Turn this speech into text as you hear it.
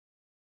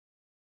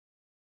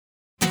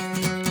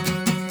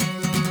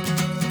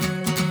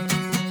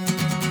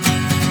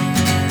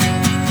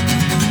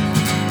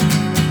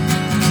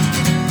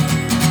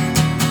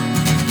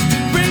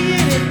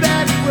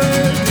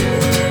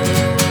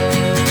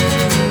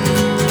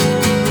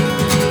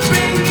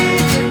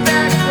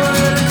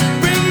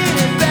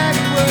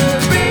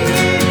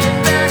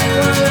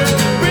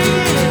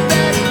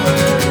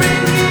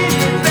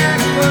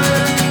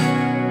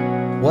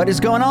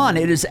going on?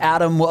 It is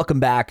Adam. Welcome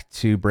back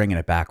to Bringing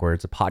It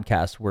Backwards, a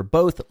podcast where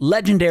both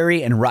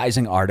legendary and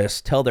rising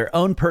artists tell their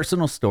own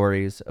personal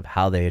stories of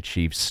how they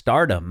achieved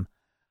stardom.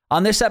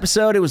 On this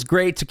episode, it was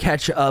great to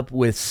catch up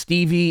with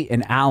Stevie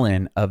and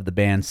Alan of the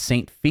band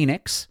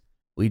PHNX.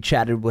 We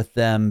chatted with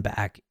them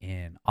back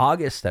in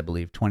August, I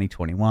believe,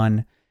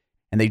 2021,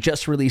 and they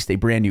just released a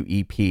brand new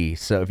EP.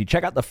 So if you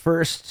check out the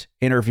first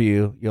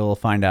interview, you'll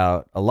find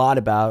out a lot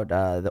about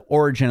the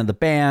origin of the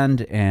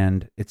band,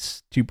 and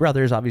it's two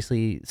brothers.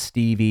 Obviously,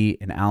 Stevie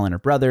and Alan are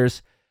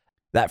brothers.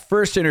 That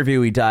first interview,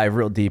 we dive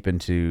real deep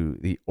into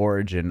the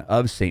origin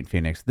of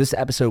PHNX. This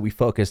episode, we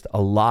focused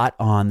a lot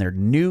on their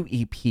new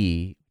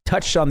EP,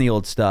 touched on the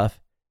old stuff,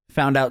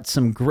 found out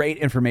some great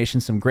information,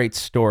 some great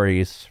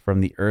stories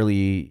from the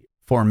early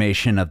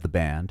formation of the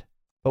band.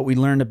 But we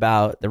learned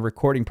about the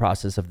recording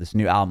process of this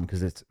new album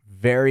because it's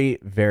very,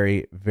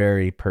 very,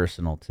 very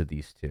personal to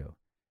these two.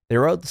 They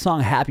wrote the song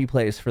Happy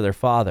Place for their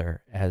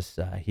father as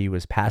he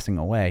was passing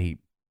away.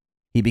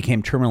 He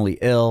became terminally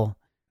ill.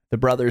 The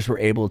brothers were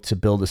able to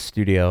build a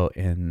studio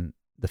in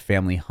the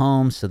family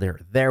home, so they were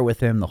there with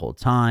him the whole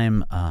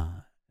time.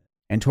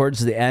 And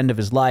towards the end of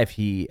his life,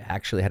 he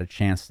actually had a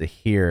chance to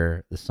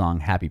hear the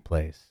song Happy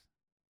Place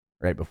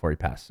right before he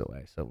passed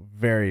away. So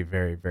very,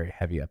 very, very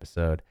heavy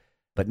episode.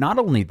 But not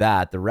only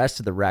that, the rest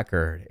of the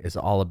record is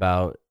all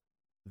about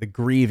the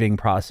grieving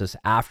process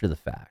after the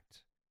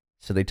fact.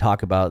 So they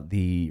talk about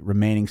the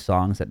remaining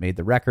songs that made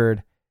the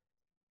record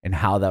and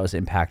how that was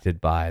impacted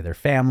by their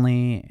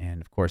family and,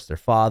 of course, their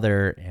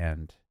father.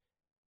 And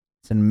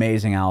it's an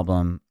amazing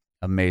album,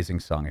 amazing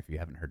song if you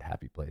haven't heard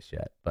Happy Place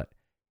yet. But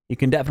you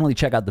can definitely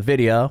check out the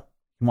video.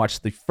 You can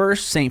watch the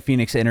first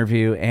PHNX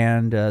interview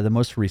and the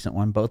most recent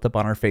one, both up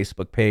on our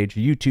Facebook page,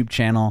 YouTube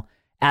channel,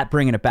 at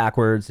Bringing It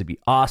Backwards. It'd be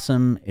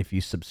awesome if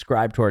you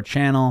subscribe to our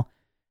channel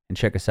and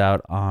check us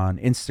out on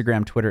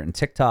Instagram, Twitter, and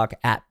TikTok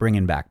at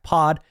Bringing Back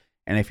Pod.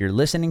 And if you're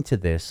listening to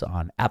this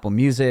on Apple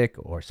Music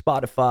or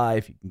Spotify,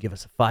 if you can give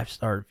us a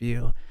 5-star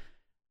review,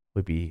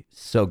 we'd be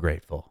so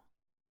grateful.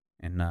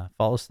 And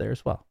follow us there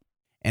as well.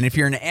 And if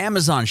you're an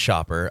Amazon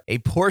shopper, a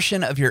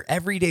portion of your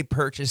everyday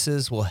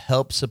purchases will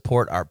help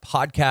support our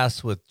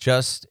podcast with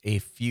just a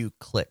few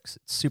clicks.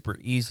 It's super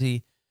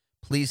easy.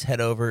 Please head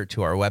over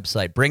to our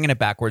website,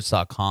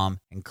 bringingitbackwards.com,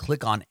 and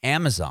click on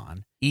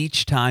Amazon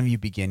each time you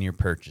begin your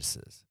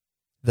purchases.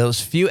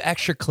 Those few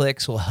extra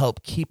clicks will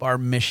help keep our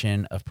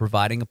mission of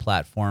providing a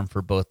platform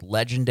for both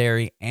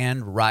legendary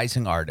and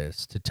rising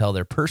artists to tell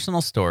their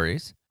personal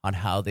stories on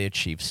how they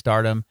achieve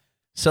stardom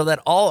so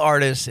that all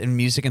artists and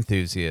music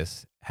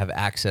enthusiasts have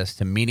access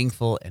to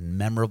meaningful and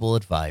memorable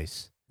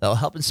advice that will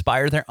help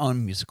inspire their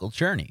own musical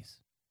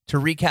journeys. To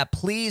recap,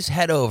 please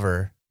head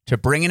over to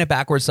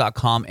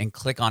bringingitbackwards.com and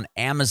click on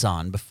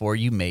Amazon before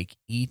you make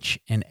each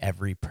and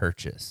every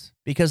purchase,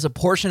 because a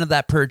portion of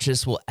that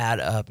purchase will add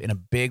up in a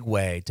big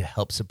way to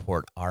help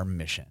support our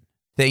mission.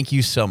 Thank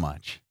you so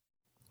much.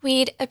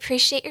 We'd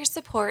appreciate your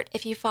support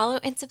if you follow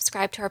and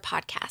subscribe to our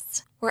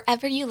podcast,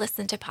 wherever you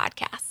listen to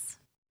podcasts.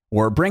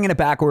 We're Bringing It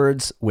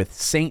Backwards with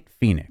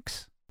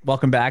PHNX.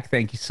 Welcome back.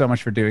 Thank you so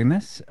much for doing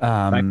this.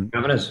 Thanks for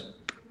having us.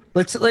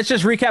 Let's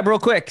just recap real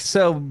quick.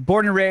 So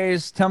born and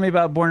raised, tell me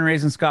about born and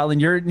raised in Scotland.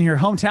 You're in your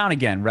hometown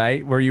again,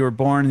 right? Where you were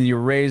born and you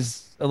were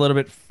raised a little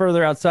bit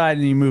further outside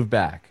and you moved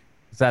back.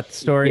 Is that the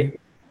story?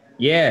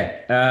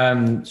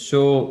 Yeah.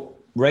 So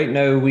right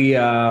now we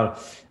are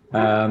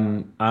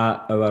at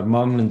our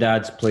mum and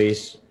dad's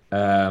place,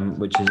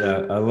 which is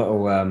a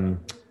little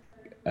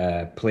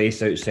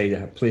place outside,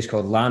 a place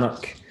called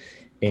Lanark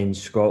in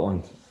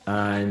Scotland.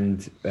 And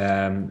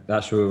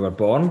that's where we were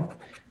born.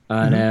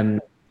 And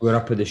we're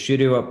up at the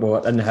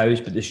studio, in the house,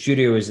 but the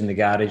studio is in the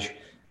garage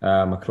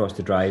across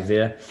the drive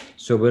there.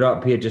 So we're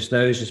up here just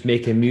now, just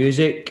making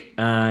music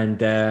and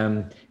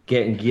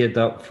getting geared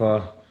up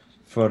for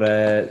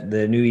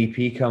the new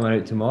EP coming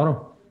out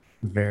tomorrow.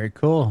 Very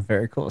cool.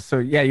 Very cool. So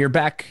yeah, you're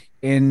back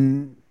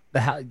in the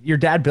house. Your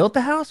dad built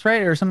the house,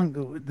 right? Or something?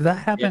 Did that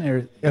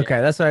happen? Yeah.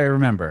 Okay, that's what I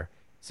remember.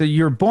 So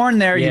you're born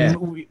there. Yeah.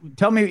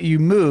 Tell me, you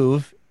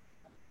move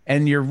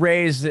and you're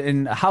raised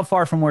in, how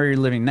far from where you're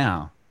living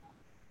now?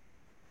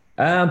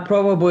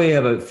 Probably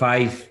about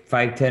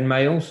 5-10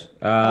 miles.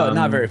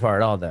 Not very far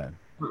at all then.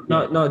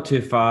 Not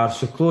too far.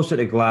 So closer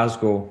to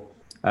Glasgow.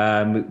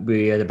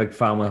 We had a big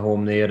family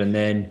home there, and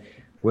then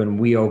when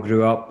we all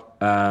grew up,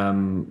 our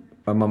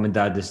mum and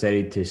dad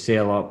decided to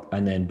sail up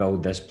and then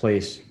build this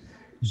place.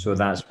 So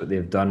that's what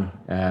they've done.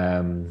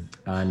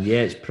 And yeah,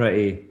 it's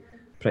pretty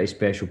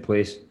special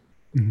place.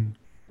 Mm-hmm.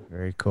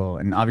 Very cool.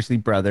 And obviously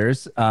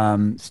brothers.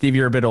 Steve,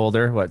 you're a bit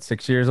older. What,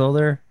 6 years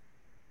older?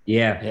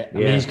 Yeah. I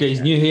mean, he's got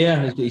his new hair.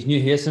 He's got his new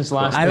hair since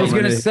last I was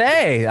going to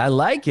say, I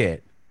like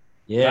it.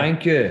 Yeah.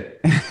 Thank you.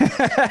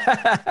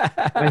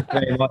 Thank you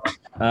very much.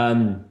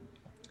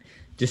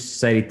 Just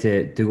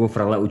decided to go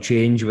for a little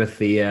change with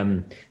the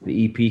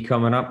EP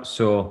coming up.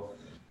 So,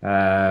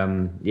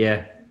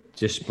 yeah,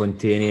 just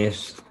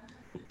spontaneous.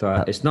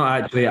 It's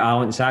not actually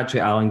Alan. It's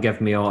actually Alan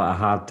giving me a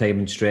hard time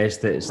and stress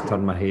that it's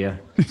turned my hair.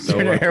 So,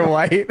 your hair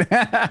white.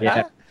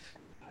 Yeah.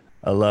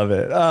 I love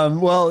it.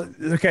 Well,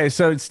 okay.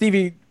 So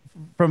Stevie,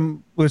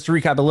 let's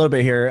recap a little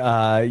bit here.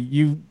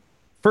 You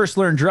first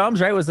learned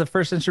drums, right? Was the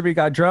first instrument you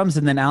got drums,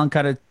 and then Alan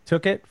kind of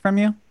took it from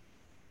you?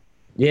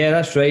 Yeah,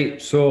 that's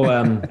right. So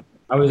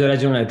I was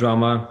originally a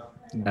drummer.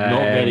 Not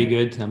very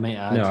good, I might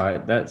add.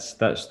 No, let's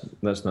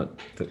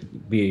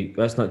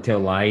not tell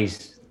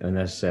lies in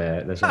this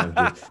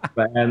interview.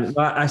 But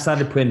I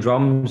started playing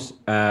drums,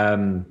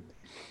 and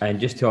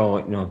just to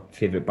all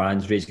favorite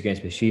bands, Rage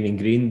Against the Machine and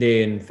Green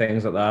Day and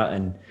things like that,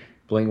 and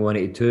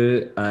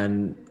Blink-182,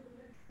 and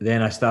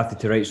then I started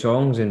to write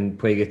songs and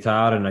play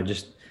guitar, and I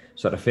just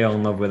sort of fell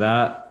in love with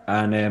that.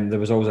 And there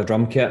was always a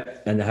drum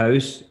kit in the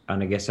house,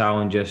 and I guess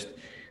Alan just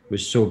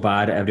was so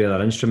bad at every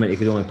other instrument he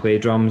could only play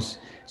drums.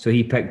 So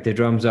he picked the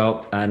drums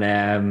up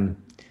and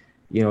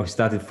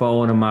started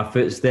following in my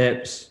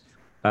footsteps.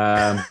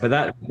 But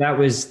that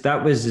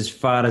was as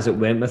far as it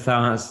went with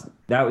that.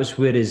 That was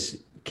where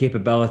his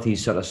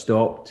capabilities sort of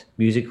stopped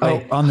musically.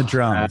 Oh, on the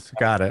drums.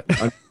 Got it.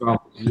 On the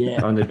drums.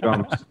 Yeah, on the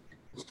drums.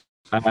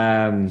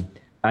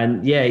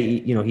 And yeah,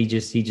 he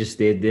just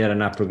stayed there,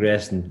 and I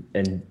progressed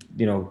and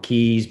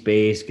keys,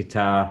 bass,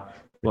 guitar,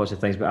 lots of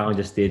things. But Alan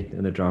just stayed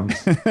on the drums.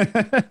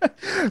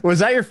 Was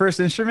that your first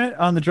instrument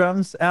on the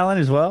drums, Alan,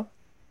 as well?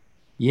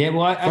 Yeah,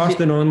 well, first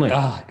and only.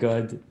 Oh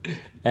God,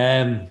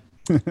 can't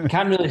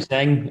really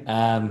sing.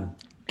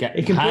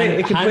 It can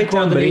play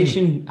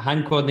coordination.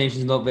 Hand coordination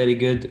is not very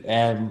good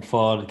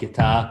for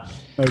guitar.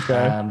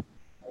 Okay.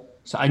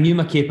 So I knew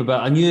my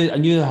capability. I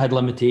knew I had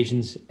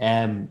limitations.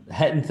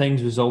 Hitting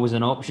things was always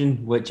an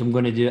option, which I'm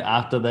going to do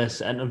after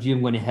this interview.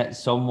 I'm going to hit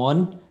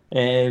someone.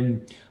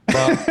 But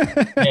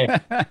yeah.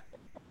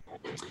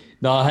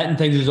 No, hitting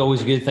things was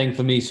always a good thing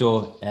for me.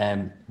 So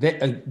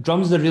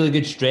drums are a really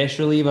good stress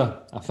reliever,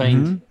 I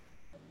find. Mm-hmm.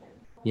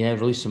 Yeah,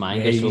 release some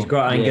anger. Yeah, he's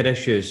got anger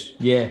issues.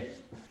 Yeah.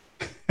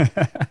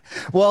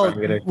 Well,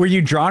 were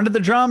you drawn to the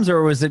drums,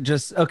 or was it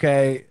just,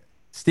 okay,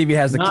 Stevie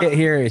has the kit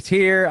here, it's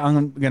here,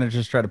 I'm going to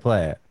just try to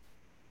play it?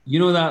 You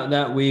know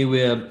that way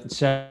where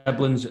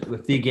siblings,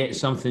 if they get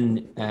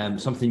something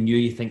new,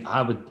 you think,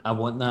 I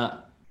want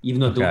that,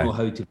 even though I don't know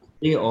how to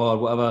play it or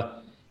whatever.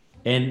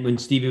 And when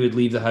Stevie would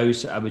leave the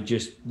house, I would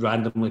just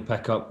randomly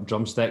pick up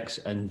drumsticks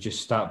and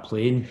just start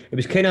playing. It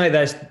was kind of like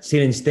that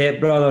scene in Step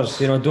Brothers,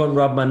 don't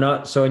rub my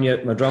nuts on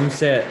my drum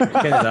set.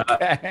 Kind of that.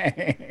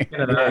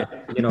 Kind of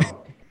that,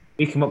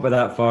 we came up with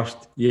that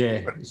first.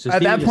 Yeah. So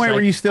at that point,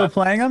 were you still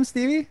playing them,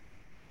 Stevie?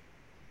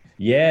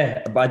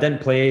 Yeah, but I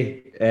didn't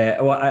play.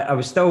 I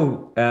was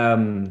still,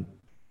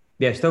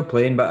 still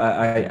playing, but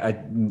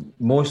I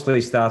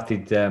mostly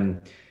started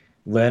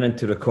learning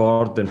to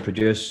record and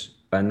produce,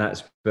 and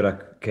that's where I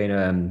kind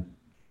of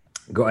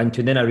got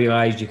into. And then I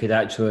realised you could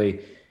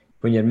actually,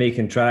 when you're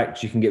making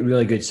tracks, you can get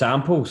really good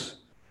samples.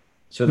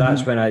 So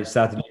that's when I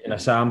started using a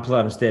sampler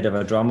instead of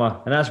a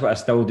drummer, and that's what I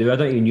still do. I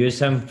don't even use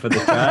him for the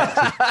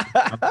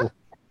tracks.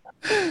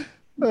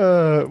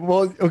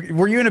 Well, okay.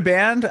 Were you in a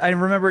band? I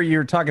remember you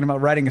were talking about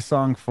writing a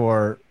song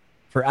for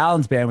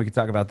Alan's band. We could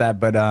talk about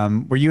that, but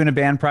were you in a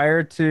band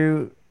prior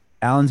to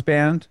Alan's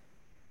band?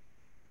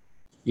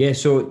 Yeah,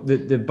 so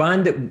the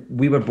band that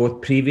we were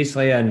both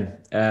previously in,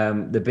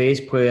 the bass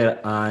player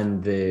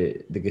and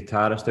the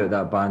guitarist out of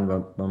that band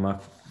were my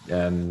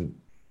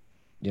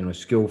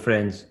school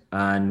friends,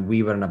 and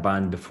we were in a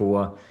band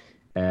before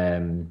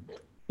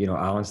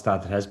Alan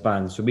started his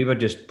band. So we were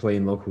just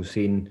playing local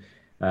scene.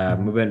 We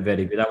weren't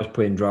very good. I was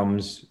playing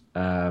drums.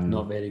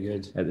 Not very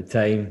good at the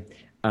time.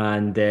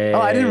 And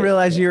I didn't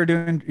realize you're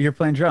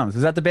playing drums.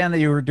 Is that the band that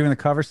you were doing the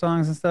cover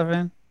songs and stuff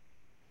in?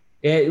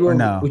 Yeah, well,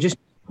 no? We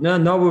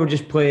were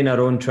just playing our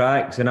own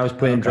tracks, and I was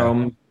playing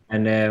drums,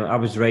 and I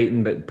was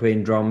writing but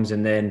playing drums.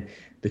 And then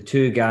the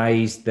two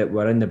guys that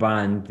were in the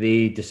band,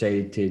 they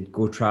decided to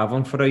go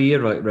traveling for a year,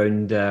 like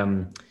around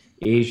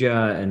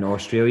Asia and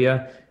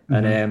Australia.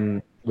 Mm-hmm.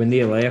 And when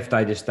they left,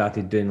 I just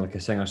started doing like a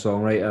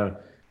singer-songwriter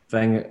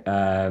thing,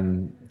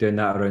 doing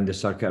that around the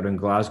circuit around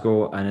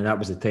Glasgow, and then that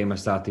was the time I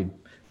started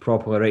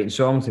properly writing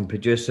songs and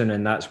producing,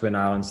 and that's when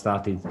Alan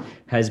started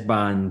his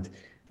band,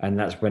 and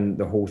that's when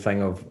the whole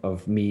thing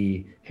of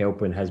me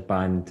helping his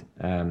band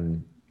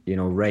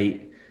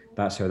write,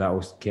 that's how that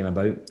all came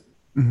about.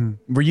 Mm-hmm.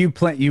 Were you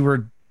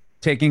were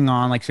taking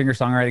on like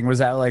singer-songwriting? Was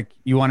that like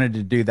you wanted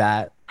to do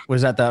that?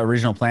 Was that the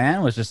original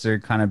plan? Was just to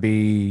kind of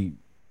be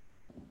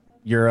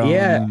your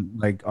own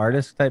like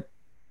artist type?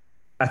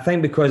 I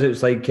think because it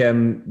was like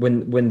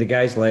when the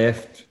guys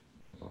left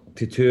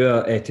to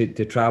tour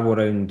to travel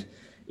around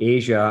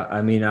Asia.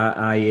 I mean,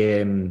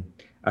 I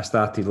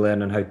started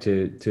learning how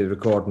to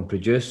record and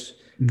produce,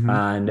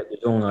 and it was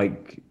only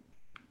like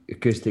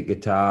acoustic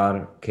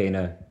guitar kind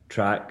of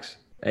tracks.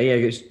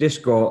 It's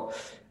just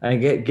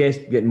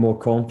getting more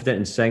confident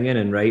in singing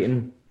and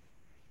writing,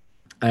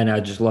 and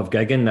I just love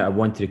gigging. That I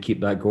wanted to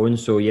keep that going.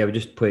 So yeah, we're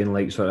just playing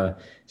like sort of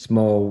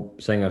small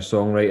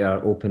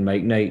singer-songwriter open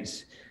mic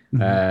nights.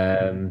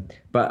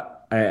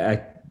 But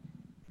I,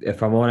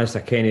 if I'm honest, I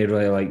kind of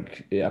really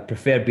like. I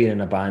prefer being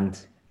in a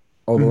band,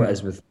 although it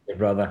is with your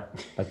brother.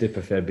 I do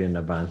prefer being in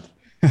a band.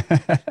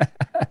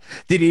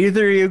 Did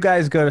either of you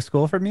guys go to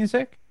school for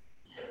music?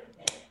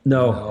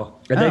 No,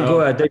 I did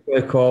go. I did go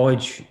to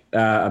college,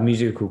 a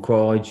musical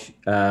college,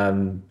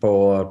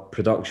 for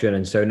production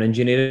and sound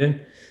engineering.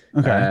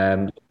 Okay.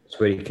 That's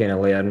where you kind of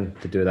learn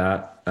to do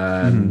that.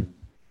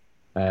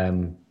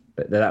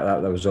 But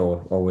that was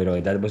all we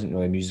really did. It wasn't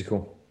really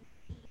musical.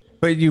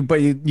 But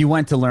you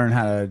went to learn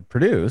how to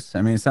produce.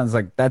 I mean, it sounds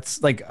like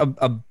that's like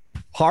a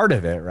part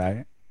of it,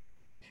 right?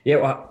 Yeah,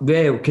 well,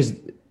 because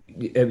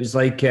it was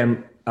like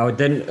I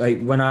didn't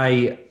like when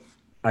I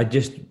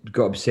just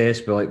got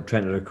obsessed with like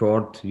trying to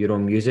record your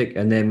own music,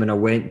 and then when I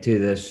went to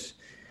this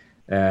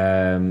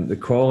the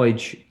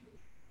college,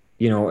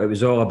 it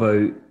was all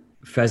about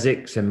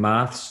physics and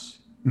maths,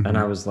 and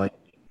I was like,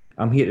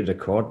 I'm here to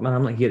record, man.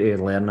 I'm not here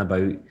to learn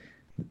about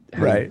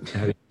how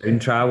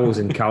sound travels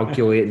and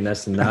calculating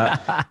this and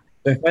that.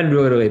 So it been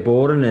really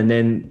boring, and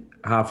then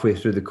halfway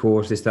through the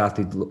course, they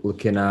started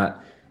looking at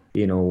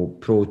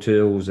Pro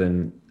Tools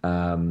and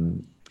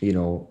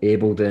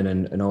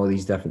Ableton and all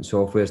these different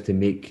softwares to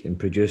make and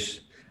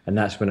produce, and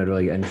that's when I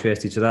really got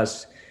interested. So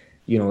that's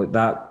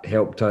that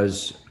helped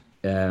us,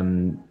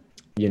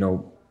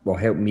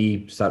 helped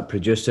me start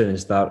producing and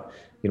start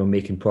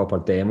making proper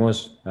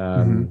demos.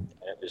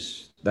 It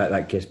was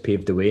that just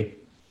paved the way.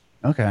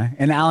 Okay.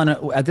 And Alan,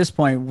 at this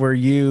point, were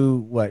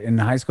you in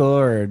high school,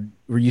 or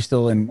were you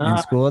still in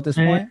school at this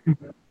point?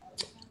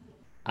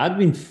 I'd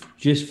been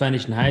just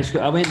finishing high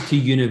school. I went to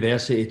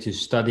university to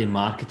study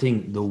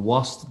marketing, the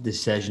worst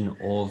decision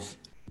of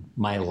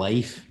my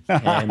life.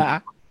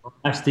 I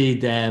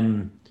stayed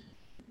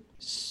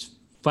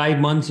 5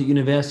 months at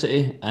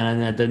university,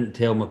 and I didn't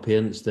tell my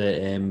parents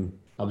that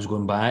I was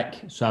going back.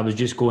 So I was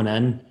just going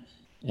in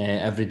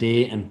every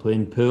day and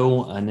playing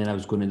pool, and then I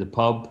was going to the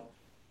pub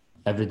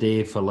every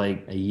day for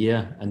like a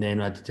year, and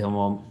then I had to tell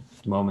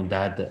mom and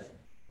dad that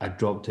I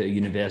dropped out of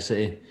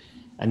university.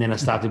 And then I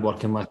started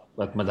working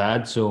with my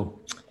dad, so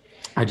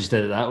I just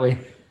did it that way.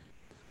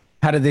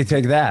 How did they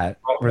take that?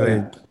 Were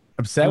they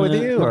upset with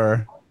you,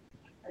 or?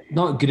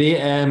 Not great.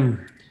 I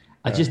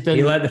just didn't.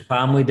 You let the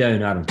family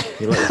down, Adam.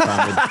 You let the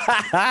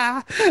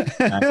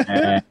family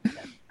down.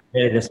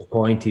 Very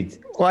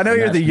disappointed. Well, I know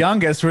you're the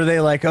youngest. Were they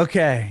like,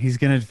 okay, he's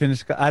going to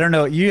finish? I don't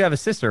know. You have a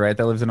sister, right,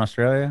 that lives in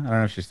Australia? I don't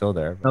know if she's still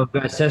there. I've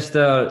got a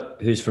sister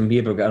who's from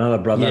here, but I've got another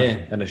brother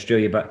in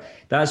Australia. But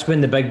that's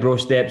when the big bro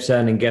steps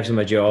in and gives him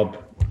a job.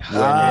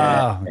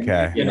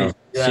 Okay.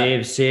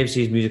 Saves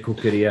his musical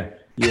career.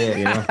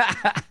 Yeah.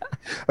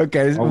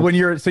 Okay. When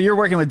you're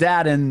working with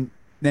dad, and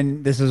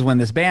then this is when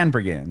this band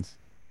begins.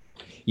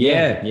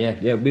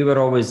 Yeah. We were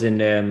always in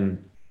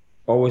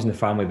the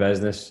family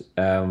business.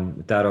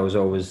 Dad was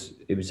always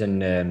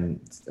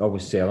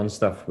selling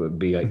stuff. It would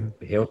be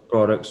like health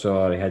products,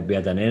 or we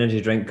had an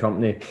energy drink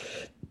company.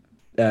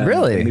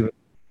 Really? We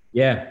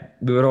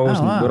were always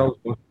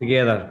working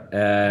together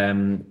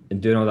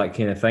and doing all that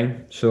kind of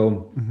thing.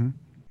 So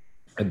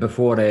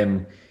before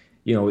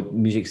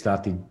music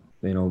started,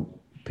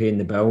 paying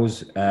the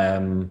bills,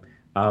 Alan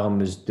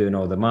was doing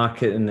all the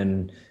marketing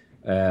and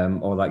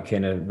all that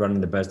kind of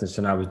running the business,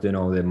 and I was doing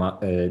all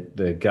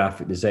the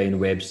graphic design,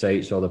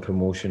 websites, all the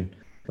promotion,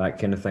 that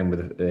kind of thing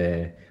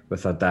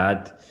with our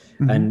dad,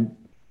 and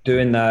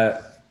doing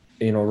that,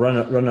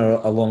 running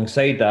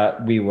alongside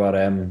that, we were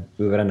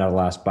in our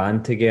last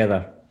band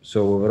together,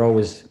 so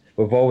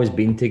we've always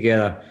been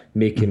together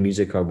making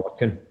music or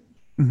working.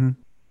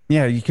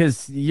 Yeah,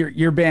 because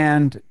your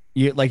band,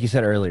 like you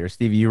said earlier,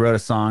 Stevie, you wrote a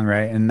song,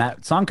 right? And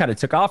that song kind of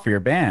took off for your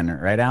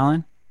band, right,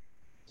 Alan?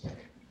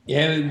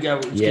 Yeah,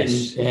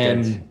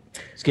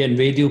 it's getting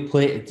radio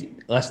play.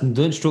 Listen,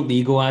 don't stroke the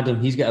ego,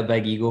 Adam. He's got a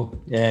big ego.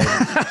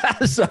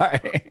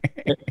 Sorry.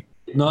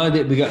 No,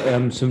 we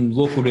got some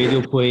local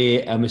radio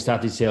play, and we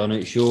started selling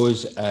out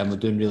shows. We're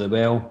doing really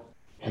well.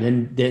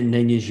 And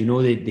then as you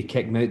know, they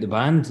kicked me out the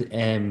band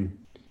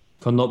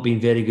for not being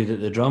very good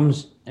at the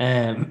drums.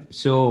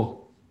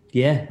 So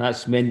yeah,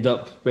 that's ended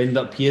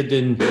up here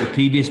doing the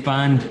previous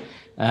band,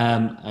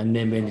 and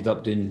then we ended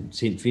up doing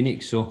St.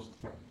 Phoenix. So.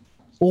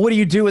 Well, what do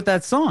you do with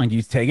that song? Do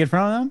you take it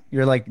from them?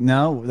 You're like,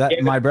 no,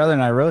 my brother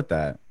and I wrote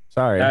that.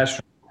 Sorry.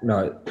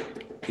 No,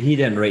 he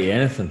didn't write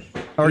anything.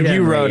 Or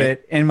you wrote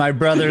it, and my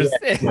brother's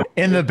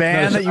in the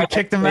band that you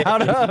kicked him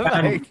out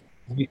of.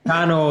 You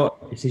cannot.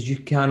 It says you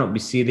cannot be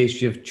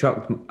serious. You've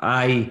chucked.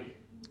 I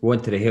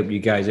wanted to help you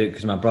guys out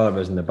because my brother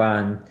was in the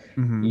band.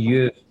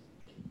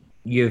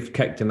 You've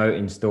kicked him out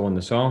and stolen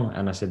the song,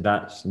 and I said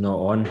that's not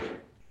on.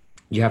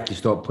 You have to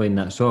stop playing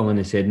that song. And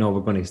they said no, we're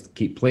going to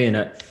keep playing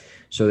it.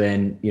 So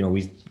then,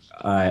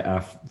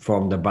 I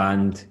formed a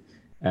band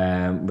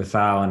with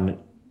Alan,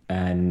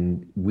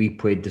 and we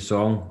played the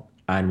song.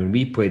 And when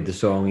we played the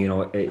song,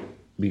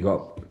 we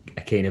got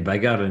kind of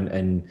bigger,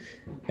 and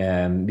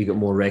we got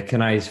more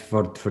recognised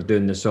for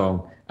doing the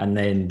song. And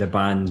then the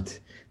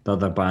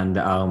other band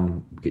that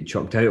Alan got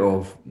chucked out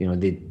of,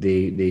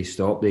 they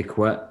stopped, they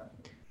quit,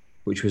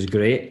 which was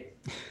great.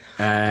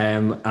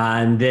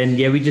 And then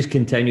we just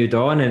continued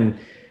on, and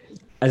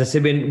as I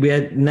said, we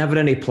had never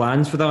any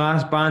plans for the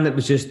last band. It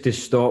was just to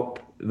stop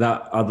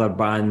that other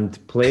band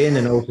playing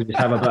and also just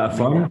have a bit of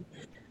fun.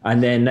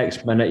 And then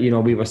next minute,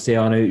 we were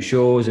selling out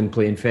shows and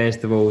playing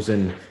festivals,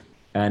 and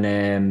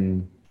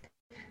and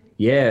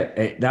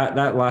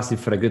that lasted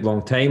for a good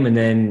long time, and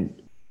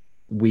then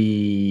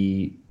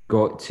we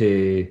got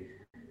to,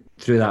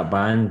 through that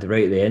band,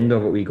 right at the end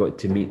of it, we got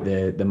to meet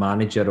the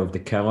manager of the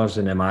Killers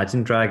and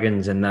Imagine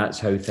Dragons, and that's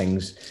how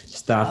things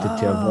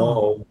started to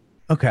evolve.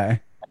 Okay.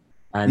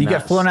 And you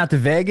got flown out to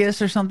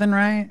Vegas or something,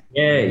 right?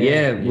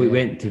 Yeah. We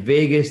went to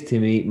Vegas to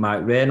meet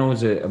Mark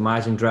Reynolds at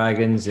Imagine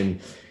Dragons, and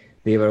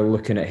they were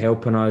looking at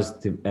helping us.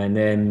 And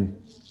then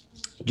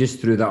just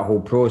through that whole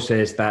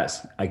process, that's,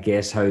 I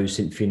guess, how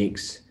St.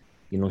 Phoenix,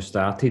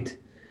 started.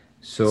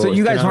 So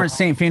you guys weren't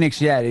St. Phoenix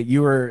yet.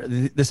 You were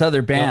this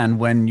other band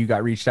when you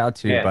got reached out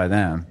to by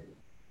them.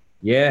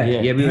 Yeah,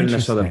 we were in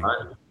this other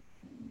band.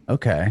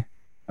 Okay.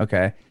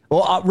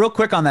 Well, real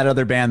quick on that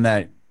other band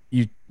that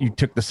you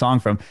took the song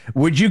from,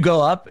 would you go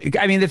up?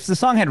 I mean, if the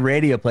song had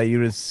radio play,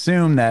 you'd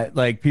assume that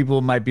like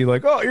people might be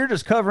like, oh, you're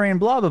just covering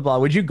blah, blah, blah.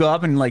 Would you go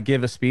up and like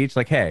give a speech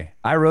like, hey,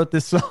 I wrote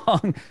this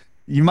song.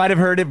 You might have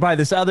heard it by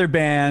this other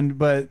band,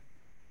 but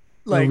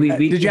like,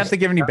 did you have to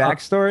give any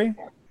backstory?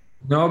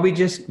 No, we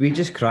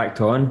just cracked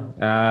on.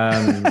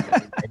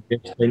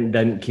 Just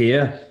didn't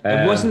care.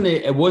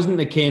 It wasn't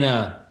the kind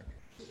of,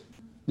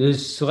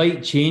 there's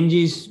slight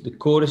changes. The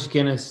chorus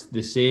kind of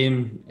the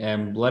same.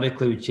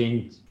 Lyrically, we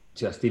changed.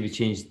 Stevie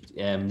changed.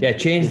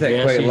 Changed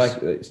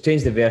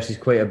the verses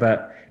quite a bit,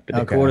 but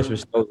the chorus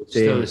was still the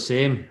same. Still the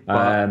same.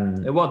 But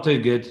it worked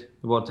out good.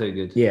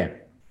 Yeah.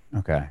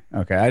 Okay.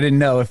 I didn't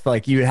know if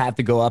like you would have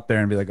to go up there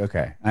and be like,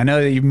 okay, I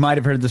know that you might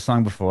have heard the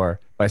song before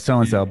by so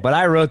and so, but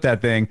I wrote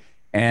that thing,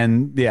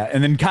 and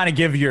then kind of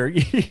give your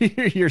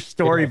your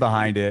story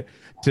behind it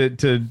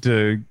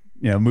to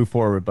move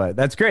forward. But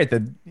that's great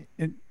that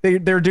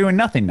they're doing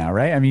nothing now,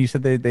 right? I mean, you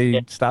said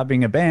they stopped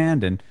being a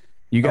band, and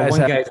you guys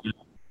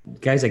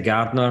guy's a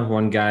gardener,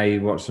 one guy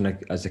works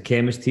as a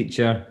chemist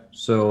teacher,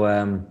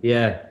 so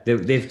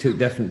they've took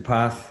different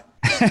path.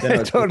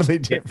 Totally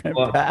different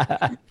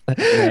path.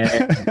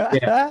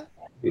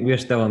 We're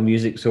still in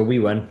music, so we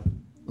win.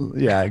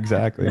 Yeah,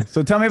 exactly.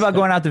 So tell me about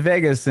going out to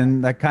Vegas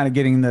and that kind of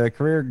getting the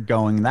career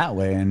going that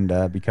way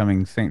and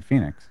becoming St.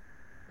 Phoenix.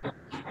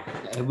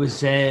 It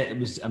was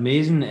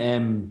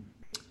amazing.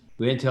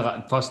 We went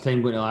to first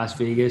time going to Las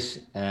Vegas.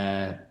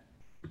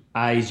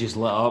 Eyes just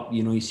lit up.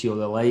 You see all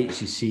the lights.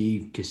 You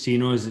see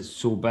casinos. It's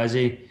so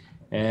busy,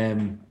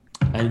 and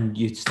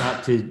you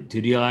start to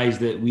realize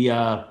that we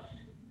are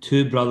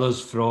two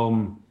brothers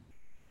from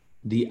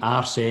the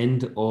arse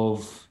end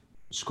of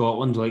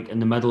Scotland, like in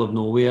the middle of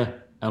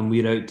nowhere, and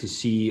we're out to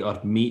see or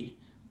meet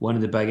one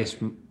of the biggest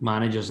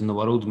managers in the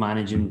world,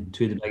 managing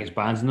two of the biggest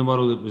bands in the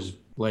world. It was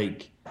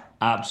like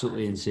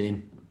absolutely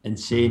insane.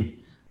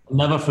 I'll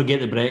never forget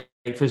the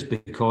breakfast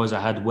because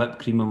I had whipped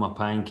cream on my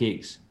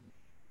pancakes.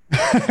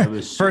 It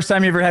was first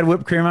time you ever had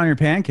whipped cream on your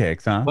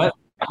pancakes, huh?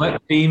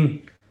 Whipped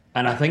cream,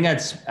 and I think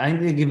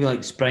they give you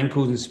like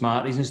sprinkles and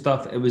Smarties and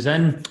stuff. It was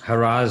in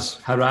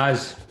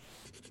Haraz.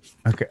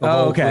 Okay.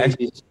 Oh, okay.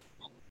 Places.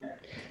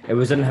 It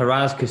was in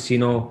Haraz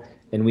Casino,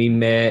 and we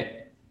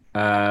met.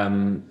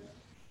 There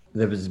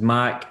was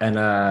Mac and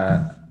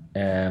a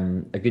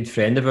good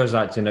friend of ours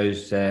actually now.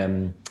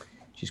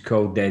 She's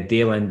called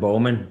Daylin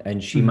Bowman,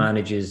 and she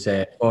manages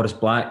Forest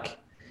Black.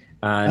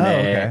 And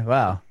okay.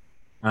 Wow.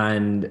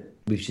 And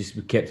we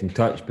kept in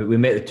touch, but we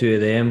met the two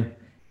of them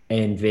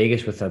in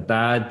Vegas with her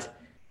dad,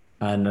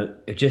 and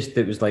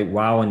it was like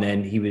wow. And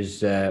then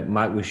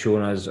Mac was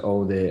showing us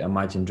all the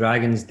Imagine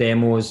Dragons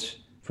demos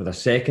for their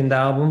second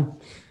album,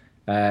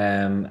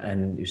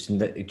 and it was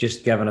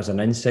just giving us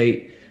an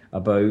insight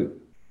about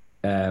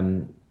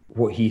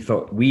what he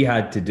thought we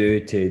had to do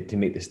to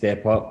make the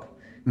step up,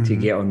 to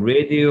get on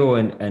radio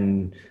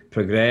and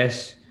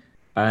progress,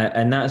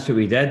 and that's what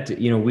we did.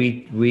 He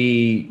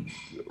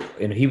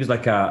was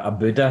like a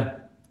Buddha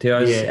to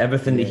us.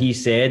 Everything that he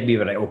said, we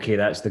were like, okay,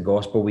 that's the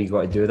gospel. We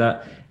got to do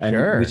that.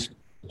 And we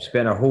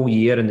spent a whole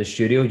year in the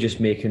studio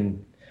just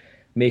making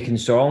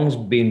songs,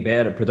 being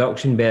better at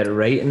production, better at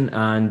writing,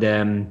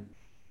 and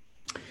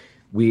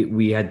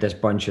we had this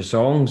bunch of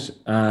songs,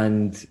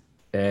 and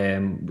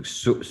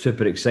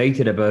super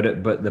excited about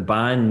it. But the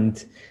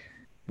band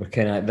were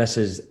this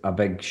is a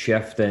big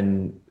shift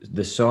in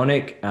the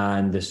sonic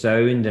and the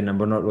sound, and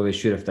we're not really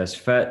sure if this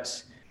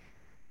fits.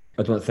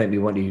 I don't think we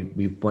want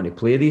to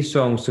play these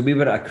songs. So we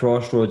were at a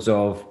crossroads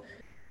of,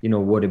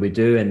 what do we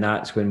do? And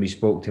that's when we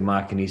spoke to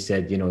Mac, and he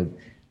said,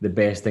 the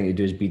best thing to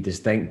do is be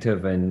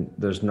distinctive, and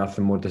there's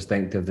nothing more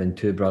distinctive than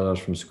two brothers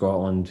from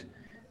Scotland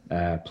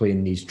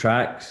playing these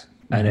tracks.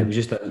 And it was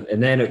just,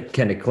 and then it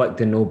kind of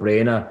clicked, a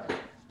no-brainer,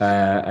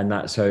 and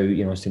that's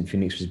how St.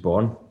 Phoenix was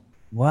born.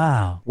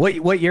 Wow.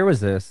 What year was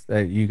this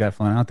that you got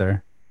flown out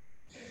there?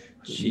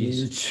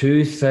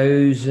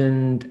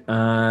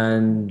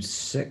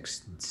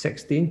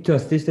 2016 to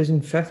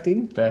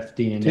 2015.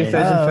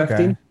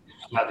 2015.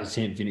 At the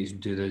St. Phoenix in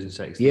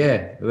 2016. Yeah,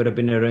 it would have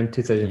been around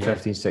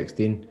 2015,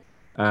 16.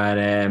 And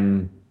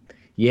and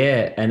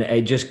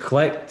it just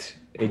clicked.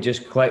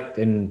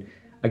 And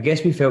I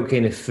guess we felt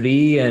kind of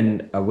free,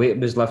 and a weight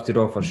was lifted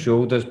off our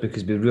shoulders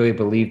because we really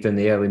believed in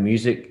the early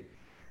music.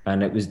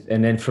 And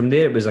then from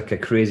there it was like a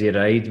crazy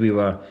ride. We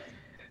were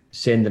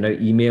sending out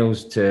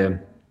emails to,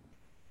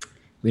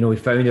 we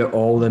found out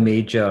all the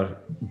major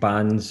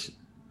bands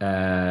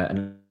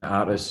and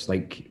artists,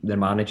 like their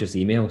managers'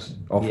 emails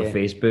off of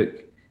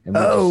Facebook, and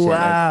we Oh just sent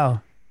out.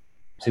 wow.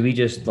 So we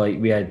just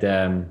we had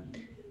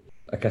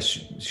like a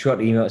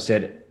short email that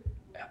said,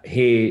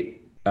 "Hey,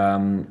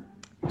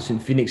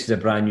 St. Phoenix is a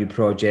brand new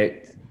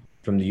project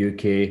from the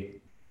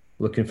UK,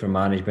 looking for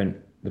management.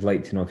 Would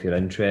like to know if you're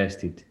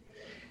interested."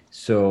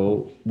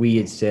 So we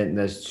had sent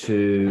this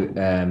to,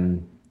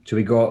 so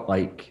we got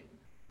like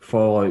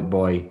Fall Out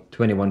Boy,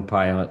 21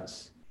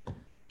 Pilots,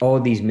 all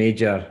these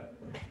major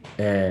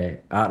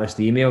artist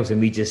emails,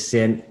 and we just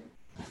sent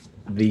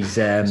these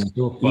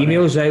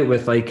emails out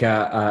with like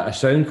a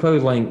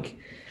SoundCloud link,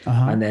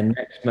 and then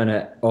next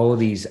minute all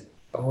these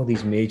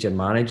major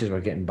managers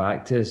were getting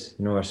back to us.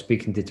 We're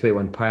speaking to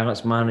 21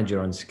 Pilots manager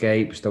on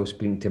Skype, still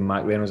speaking to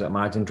Mac Reynolds at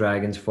Imagine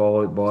Dragons,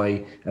 Fall Out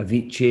Boy,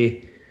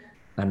 Avicii,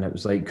 and it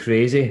was like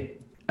crazy,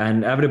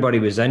 and everybody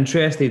was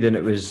interested, and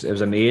it was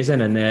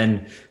amazing. And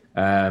then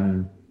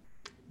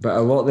but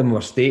a lot of them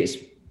were States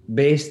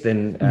based,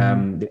 and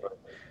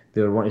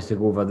they were wanting us to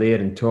go over there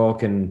and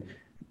talk, and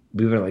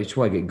we were like, just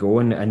want to get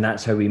going. And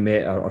that's how we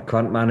met our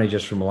current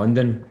managers from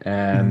London.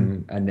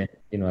 And then,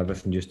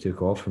 everything just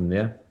took off from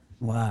there.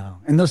 Wow.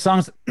 And those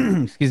songs,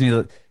 excuse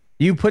me,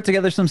 you put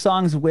together some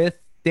songs with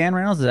Dan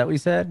Reynolds, is that what you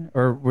said?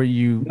 Or were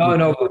you?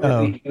 No,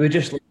 we were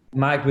just,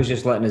 Mac was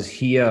just letting us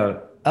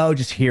hear. Oh,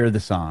 just hear the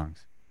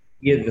songs.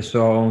 Hear the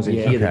songs and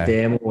hear the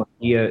demo,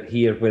 and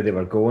hear where they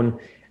were going.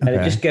 And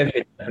it just gives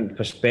you a different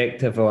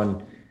perspective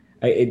on,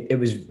 it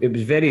was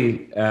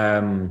very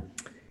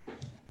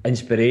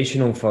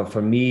inspirational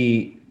for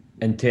me,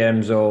 in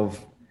terms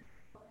of,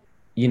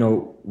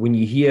 when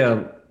you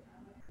hear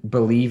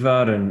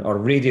Believer or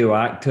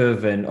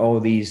Radioactive and all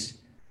these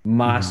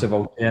massive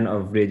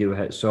alternative radio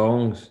hit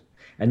songs,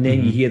 and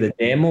then you hear the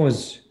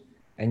demos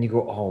and you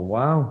go, oh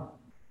wow,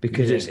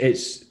 because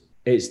it's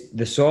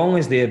the song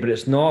is there, but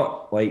it's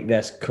not like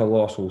this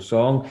colossal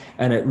song.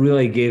 And it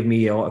really gave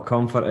me a lot of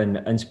comfort and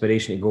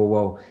inspiration to go,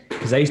 well,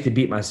 because I used to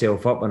beat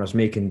myself up when I was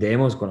making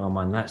demos, going, oh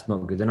man, that's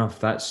not good enough,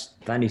 that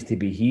needs to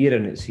be here,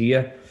 and it's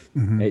here.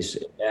 It's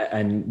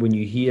and when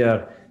you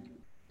hear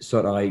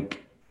sort of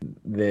like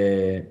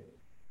the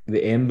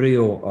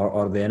embryo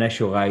or the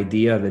initial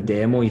idea, the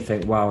demo, you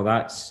think, wow,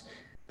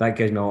 that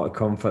gives me a lot of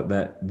comfort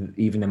that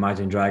even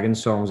Imagine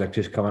Dragons songs are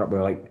just coming up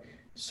with like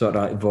sort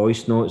of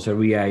voice notes or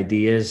wee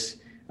ideas,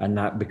 and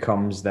that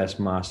becomes this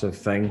massive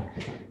thing.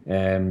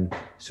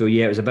 So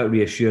yeah, it was a bit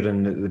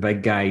reassuring that the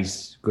big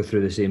guys go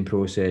through the same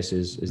process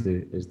as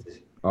the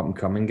up and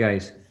coming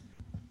guys.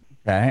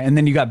 Okay, and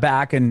then you got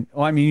back, and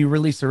you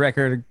released a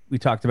record we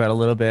talked about a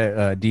little bit,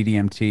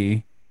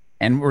 DDMT.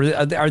 And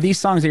are these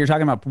songs that you're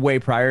talking about way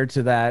prior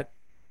to that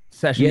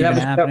session even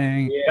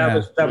happening? That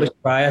was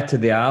prior to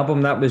the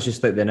album. That was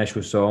just like the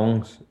initial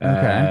songs.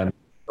 Okay.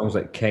 Songs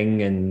like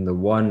King and The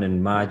One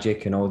and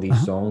Magic and all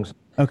these songs.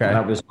 Okay.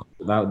 That was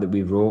that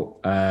we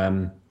wrote.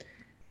 That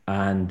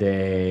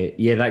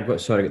got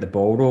got the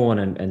ball rolling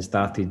and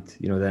started,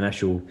 the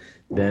initial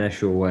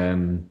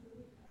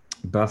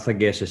birth, I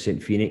guess, of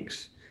St.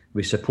 Phoenix.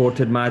 We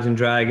supported Imagine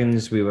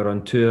Dragons. We were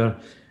on tour.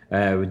 We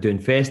were doing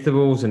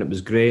festivals, and it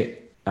was great.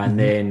 And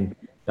then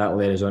that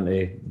led us on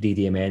to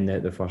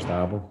DDMN, the first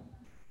album.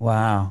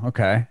 Wow.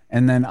 Okay.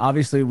 And then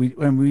obviously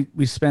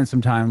we spent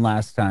some time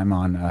last time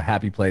on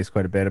Happy Place,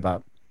 quite a bit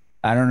about.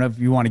 I don't know if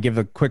you want to give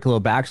a quick little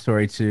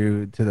backstory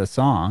to the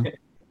song.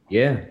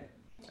 Yeah.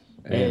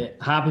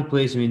 Happy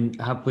Place.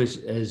 Happy Place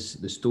is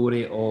the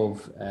story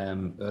of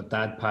our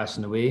dad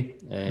passing away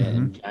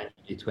in January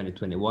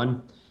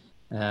 2021.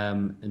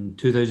 In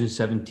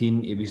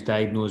 2017, he was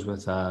diagnosed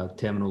with a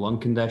terminal lung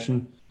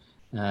condition,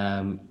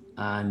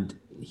 and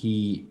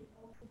he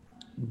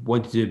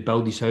wanted to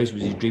build his house. It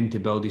was his dream to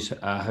build his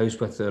house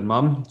with their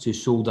mum. So he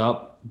sold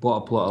up,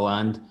 bought a plot of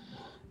land,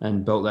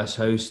 and built this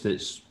house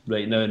that's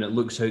right now, and it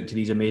looks out to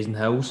these amazing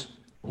hills.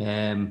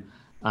 And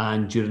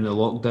during the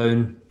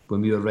lockdown,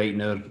 when we were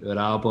writing our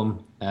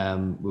album,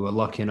 we were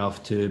lucky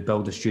enough to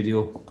build a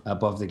studio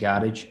above the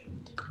garage.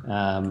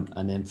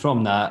 And then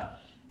from that,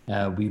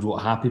 we wrote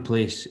Happy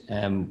Place,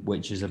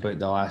 which is about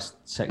the last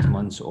 6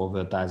 months of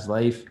our dad's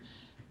life.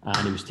 And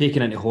he was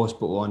taken into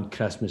hospital on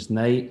Christmas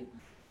night,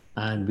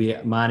 and we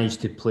managed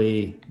to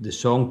play the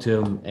song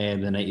to him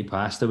the night he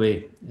passed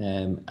away.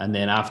 And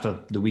then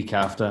the week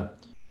after,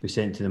 we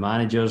sent it to the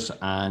managers,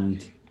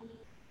 and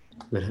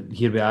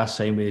here we are,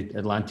 signed with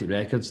Atlantic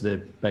Records, the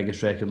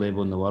biggest record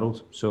label in the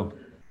world. So,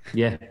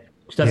 yeah,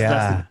 that's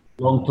the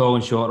long, tall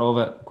and short of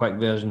it, quick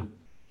version.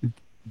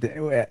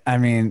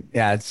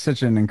 It's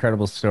such an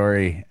incredible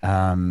story.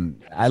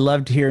 I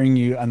loved hearing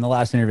you on the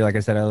last interview. Like I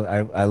said,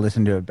 I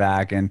listened to it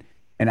back, and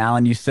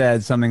Alan, you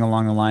said something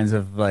along the lines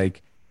of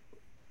like,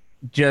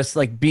 just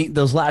like being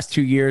those last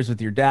 2 years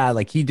with your dad,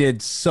 like he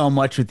did so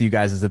much with you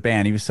guys as a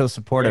band. He was so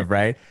supportive,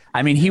 right?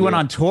 He went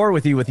on tour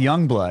with you with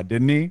Youngblood,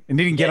 didn't he? And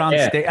didn't get on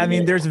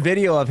stage. There's a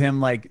video of him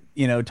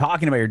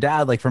talking about your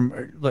dad,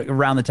 from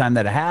around the time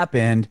that it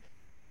happened.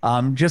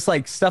 Just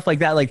like stuff like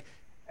that. Like,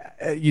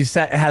 you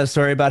had a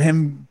story about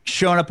him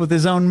showing up with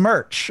his own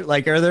merch.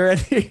 Like, are there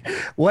any,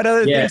 what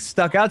other things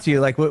stuck out to you,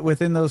 like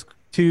within those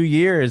 2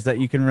 years that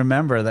you can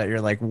remember that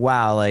you're like,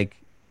 wow, like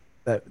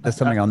that's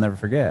something I'll never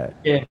forget?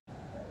 Yeah.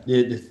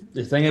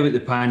 The thing about the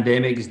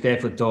pandemic has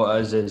definitely taught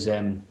us is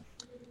it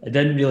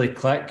didn't really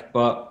click,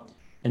 but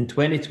in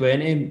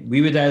 2020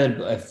 we would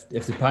either,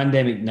 if the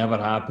pandemic never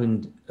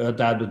happened, our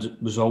dad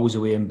was always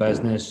away in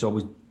business,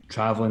 always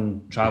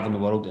traveling the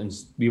world, and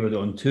we were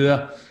on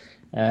tour.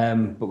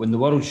 But when the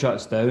world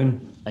shuts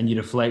down and you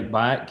reflect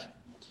back,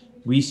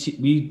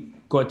 we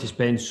got to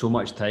spend so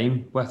much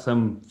time with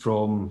him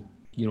from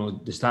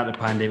the start of the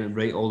pandemic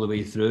right all the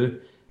way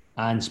through,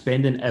 and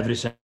spending every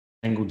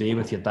single day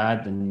with your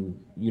dad, and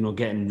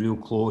getting real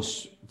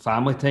close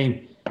family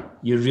time.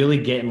 You're really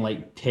getting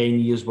like 10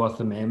 years worth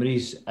of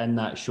memories in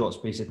that short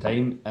space of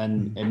time,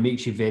 and it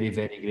makes you very,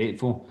 very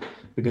grateful,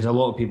 because a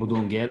lot of people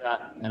don't get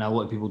that and a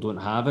lot of people don't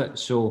have it.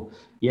 So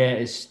yeah,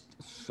 it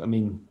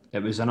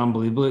was an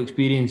unbelievable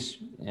experience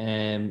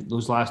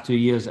those last 2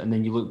 years, and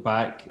then you look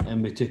back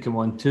and we took him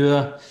on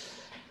tour.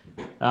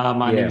 It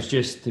was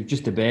just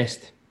the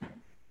best.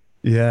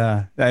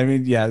 Yeah, I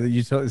mean, yeah,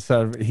 you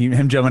saw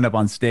him jumping up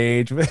on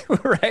stage,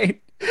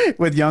 right,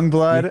 with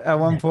Youngblood at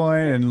one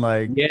point, and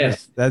like,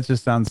 that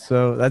just sounds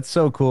that's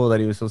so cool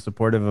that he was so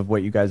supportive of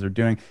what you guys are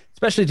doing,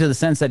 especially to the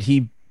sense that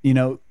he,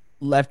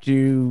 left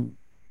you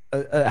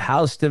a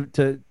house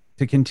to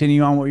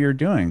continue on what you're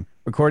doing,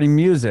 recording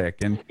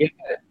music, and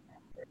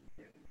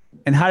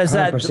how does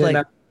that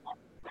like?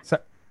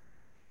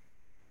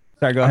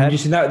 Sorry, go ahead.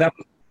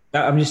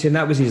 I'm just saying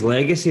that was his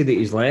legacy that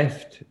he's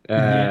left.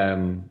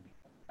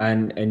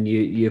 And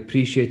you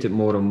appreciate it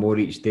more and more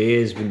each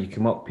day, as when you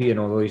come up here, and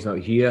although he's not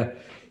here,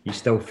 you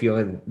still feel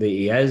that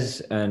he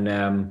is.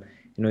 And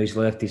he's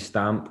left his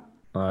stamp,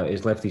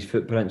 he's left his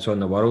footprints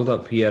on the world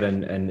up here,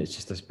 and it's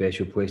just a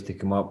special place to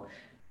come up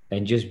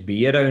and just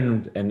be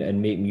around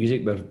and make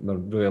music. We're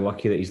really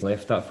lucky that he's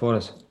left that for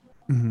us.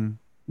 Mm-hmm.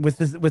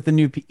 With the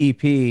new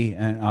EP,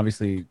 and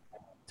obviously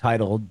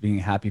titled being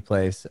Happy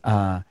Place,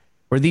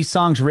 were these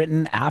songs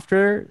written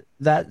after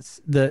that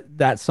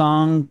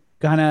song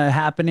kind of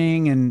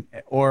happening,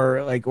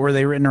 or like, were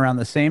they written around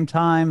the same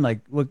time? Like,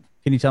 what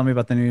can you tell me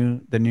about the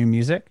new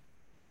music?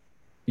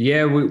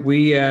 Yeah,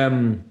 we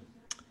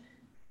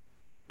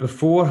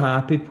before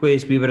Happy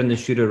Place, we were in the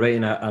studio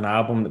writing an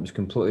album that was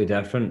completely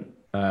different.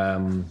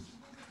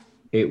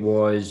 It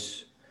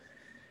was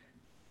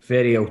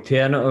very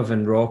alternative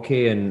and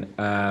rocky, and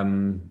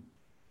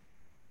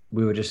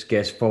we were just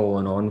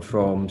following on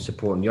from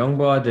supporting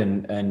Youngblood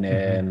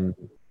and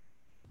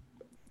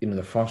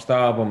the first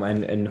album,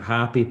 and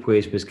Happy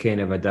Place was kind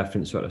of a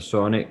different sort of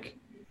sonic,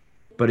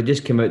 but it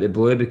just came out of the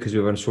blue because we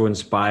were so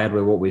inspired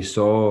by what we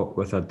saw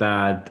with our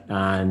dad,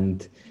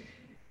 and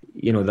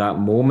that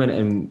moment,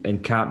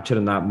 and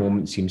capturing that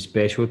moment seemed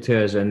special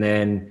to us. And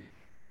then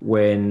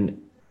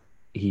when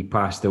he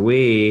passed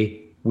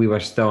away, we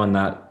were still in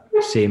that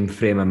same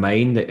frame of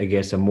mind, I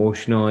guess,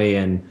 emotionally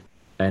and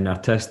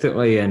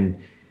artistically. And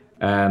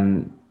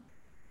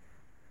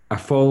I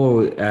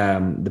follow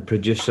the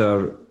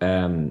producer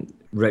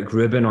Rick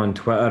Rubin on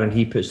Twitter, and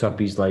he puts up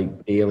his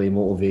like daily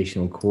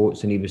motivational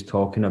quotes, and he was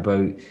talking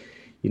about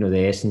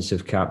the essence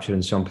of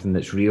capturing something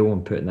that's real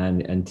and putting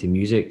that into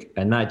music,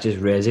 and that just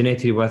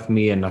resonated with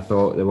me. And I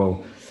thought,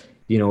 well,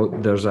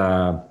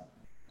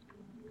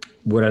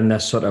 we're in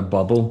this sort of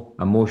bubble,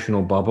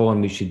 emotional bubble,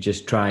 and we should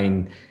just try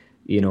and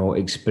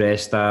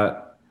express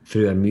that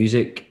through our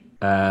music,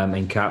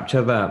 and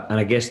capture that. And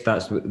I guess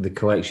that's what the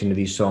collection of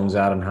these songs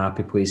are in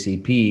Happy Place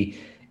EP,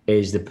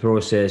 is the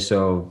process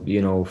of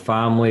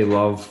family,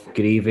 love,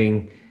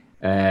 grieving,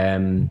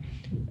 a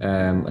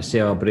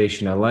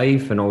celebration of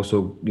life, and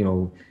also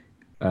the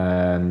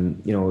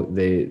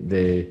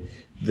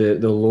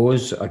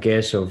lows, I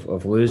guess,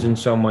 of losing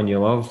someone you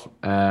love.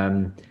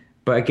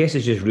 But I guess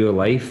it's just real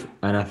life,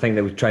 and I think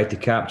that we tried to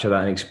capture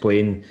that and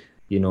explain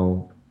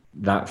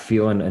that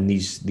feeling in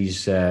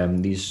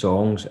these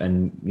songs,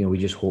 and we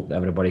just hope that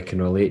everybody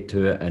can relate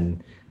to it,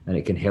 and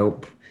it can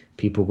help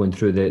people going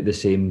through the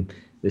same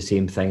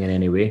thing in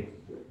any way.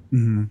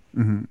 Mm-hmm,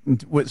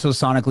 mm-hmm. So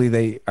sonically,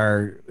 they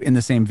are in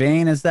the same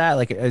vein as that.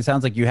 Like, it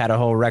sounds like you had a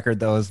whole record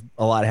that was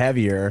a lot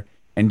heavier.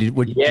 And did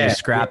you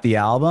scrap the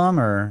album,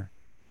 or?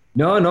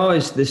 No,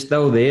 it's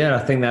still there. I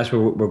think that's where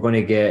we're going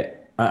to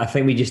get. I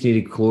think we just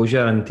needed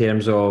closure in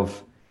terms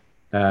of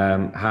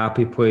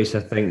Happy Place. I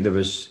think there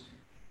was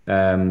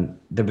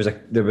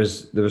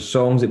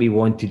songs that we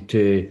wanted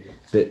to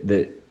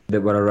that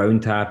were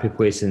around Happy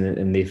Place,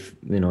 and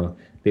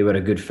they were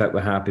a good fit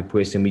with Happy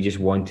Place, and we just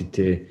wanted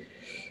to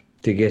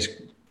guess,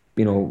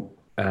 bit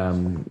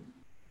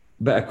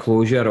of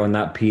closure on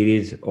that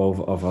period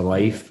of our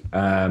life,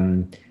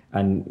 and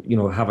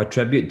have a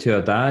tribute to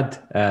our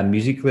dad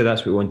musically.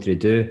 That's what we wanted to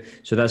do.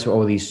 So that's what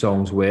all these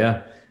songs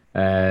were,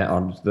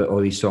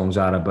 all these songs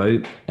are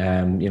about.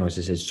 As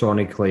I said,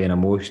 sonically and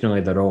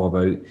emotionally, they're all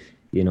about,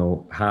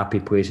 Happy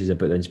Place is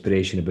about the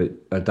inspiration, about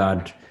our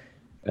dad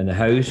in the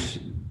house,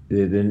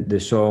 the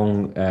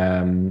song,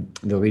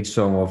 the lead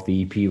song of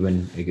the EP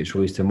when it gets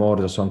released tomorrow,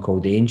 there's a song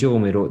called Angel,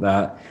 and we wrote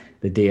that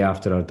the day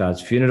after our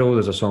dad's funeral.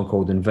 There's a song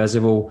called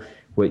Invisible,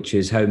 which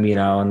is how me and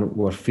Alan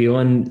were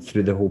feeling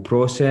through the whole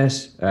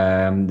process,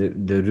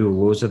 the real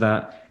lows of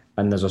that.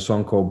 And there's a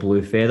song called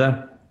Blue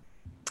Feather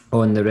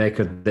on the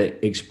record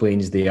that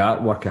explains the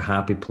artwork, A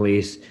Happy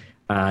Place,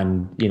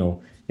 and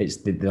it's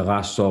the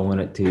last song on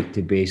it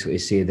to basically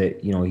say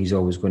that he's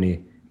always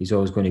going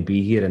to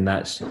be here, and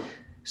that's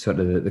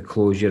sort of the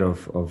closure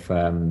of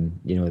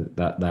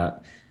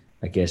that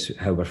I guess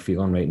how we're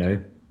feeling right now.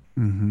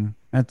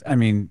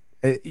 Mm-hmm.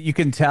 You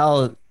can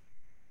tell.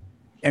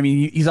 I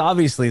mean, he's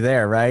obviously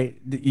there, right?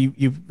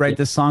 You write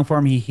this song for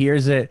him, he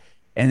hears it,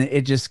 and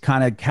it just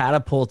kind of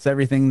catapults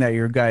everything that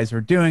your guys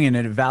were doing, and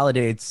it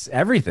validates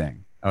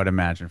everything, I would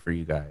imagine, for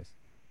you guys.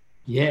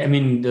 Yeah, I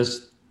mean,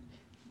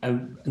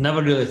 I've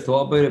never really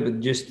thought about it, but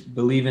just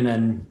believing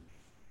in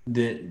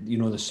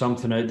there's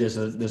something out there's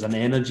an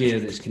energy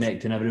that's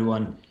connecting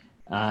everyone,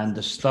 and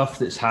the stuff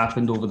that's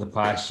happened over the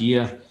past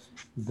year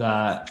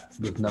that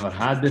we've never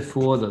had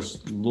before.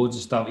 There's loads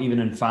of stuff, even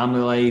in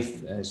family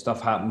life, stuff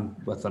happened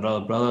with our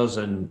other brothers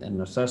and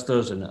their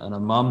sisters and our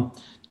mum.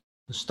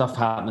 There's stuff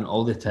happening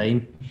all the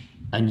time,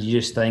 and you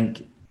just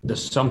think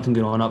there's something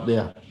going on up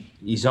there.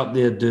 He's up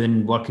there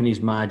working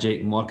his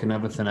magic and working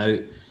everything out.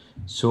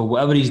 So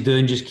whatever he's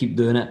doing, just keep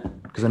doing it,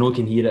 because I know he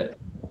can hear it.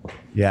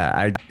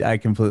 Yeah, I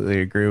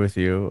completely agree with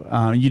you.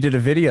 You did a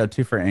video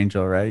too for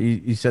Angel, right?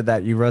 You said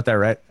that you wrote that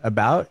right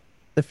about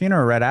the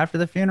funeral, right after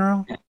the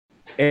funeral?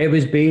 It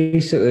was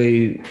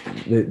basically,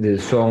 the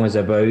song is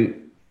about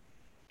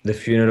the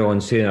funeral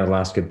and saying our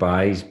last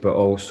goodbyes, but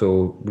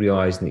also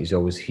realising that he's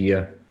always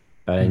here.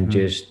 And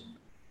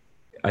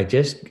I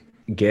just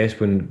guess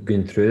when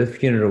going through the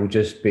funeral,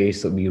 just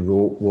basically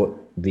wrote what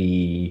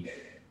the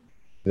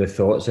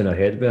thoughts in our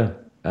head were.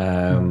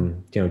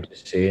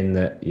 Just saying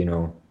that,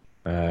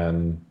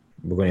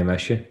 we're going to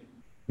miss you.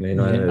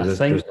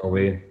 There's no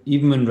way.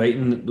 Even when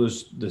writing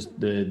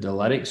the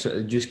lyrics,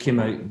 it just came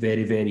out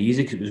very, very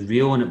easy because it was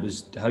real and it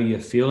was how you're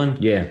feeling.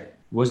 Yeah, it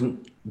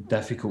wasn't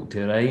difficult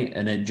to write,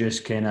 and it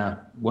just kind of,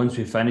 once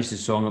we finished the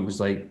song, it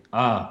was like,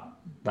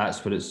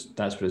 that's what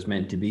it's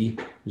meant to be.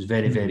 It was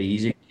very, very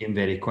easy. It came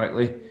very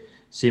quickly.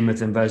 Same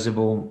with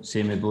Invisible.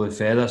 Same with Blue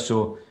Feather.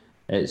 So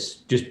it's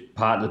just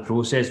part of the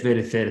process.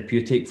 Very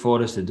therapeutic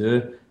for us to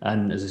do.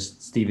 And as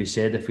Stevie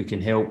said, if we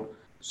can help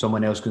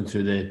someone else going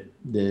through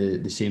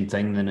the same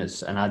thing, then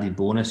it's an added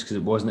bonus, because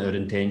it wasn't our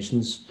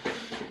intentions.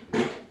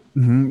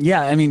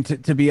 Yeah, I mean,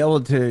 to be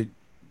able to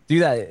do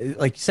that,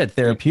 like you said,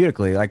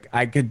 therapeutically, like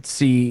I could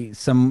see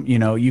some,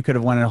 you could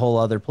have went in a whole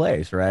other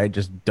place, right?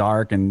 Just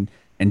dark and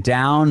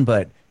down,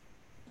 but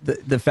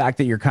the fact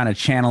that you're kind of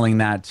channeling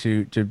that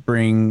to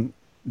bring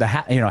the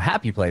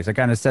happy place, it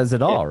kind of says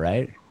it all,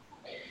 right?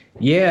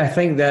 Yeah, I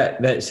think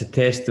that's a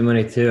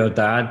testimony to our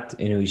dad,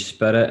 his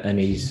spirit and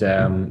his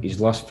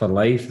lust for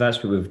life.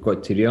 That's what we've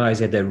got to realise.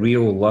 He had a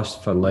real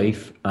lust for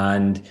life,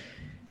 and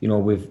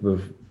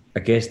we've I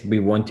guess we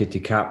wanted to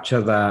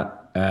capture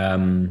that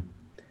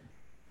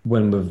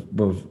when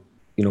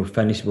we've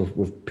finished.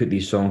 We've put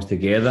these songs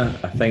together.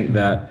 I think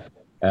that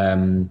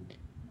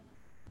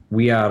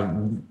we are,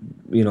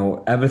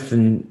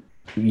 everything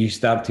you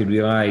start to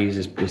realise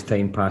as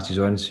time passes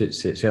on.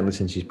 Certainly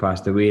since he's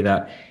passed away,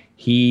 that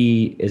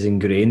he is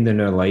ingrained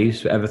in our lives.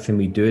 So everything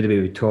we do, the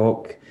way we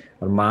talk,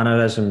 our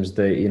mannerisms,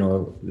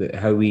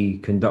 how we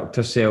conduct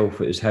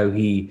ourselves, is how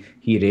he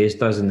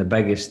raised us. And the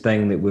biggest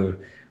thing that we're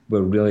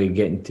really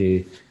getting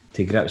to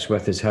grips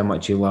with is how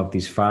much he loved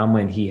his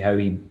family, and how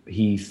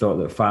he thought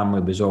that family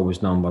was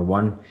always number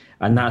one.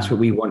 And that's what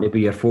we want to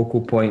be a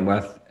focal point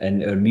with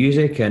in our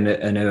music and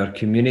in our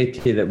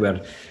community that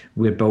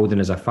we're building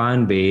as a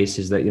fan base,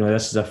 is that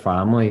this is a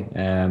family.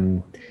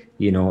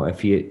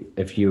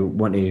 If you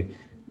want to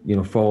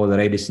follow the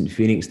ride of St.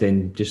 Phoenix,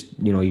 then just,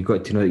 you've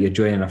got to know that you're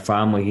joining a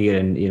family here,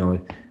 and,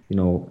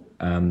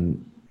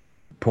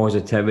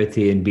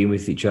 positivity and being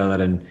with each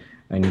other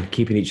and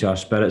keeping each other's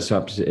spirits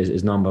up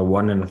is number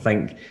one. And I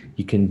think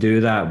you can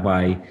do that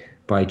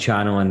by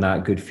channeling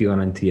that good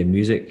feeling into your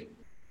music.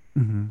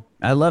 Mm-hmm.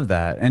 I love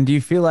that. And do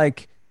you feel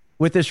like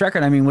with this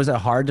record, I mean, was it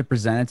hard to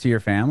present it to your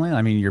family?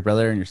 I mean, your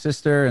brother and your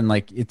sister, and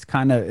like,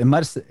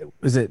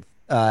 was it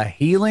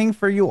healing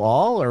for you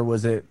all, or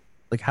was it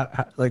like,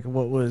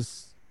 what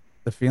was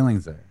the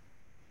feelings there?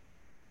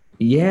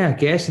 Yeah, I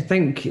guess I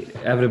think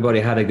everybody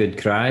had a good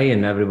cry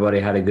and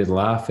everybody had a good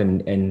laugh,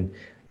 and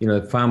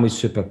the family's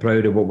super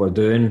proud of what we're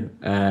doing,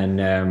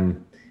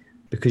 and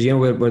because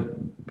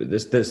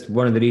that's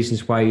one of the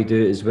reasons why you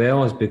do it as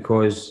well, is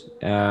because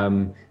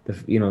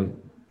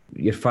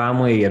your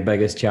family, your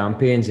biggest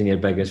champions and your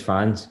biggest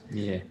fans.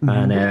 Yeah,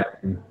 and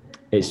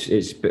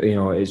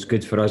it's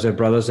good for us, our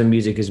brothers in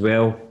music as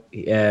well.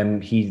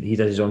 He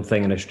does his own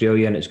thing in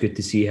Australia, and it's good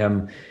to see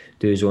him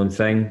do his own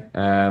thing,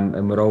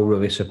 and we're all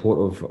really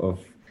supportive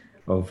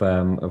of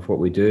what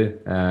we do.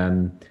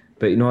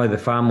 But the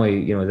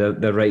family,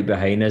 they're right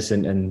behind us,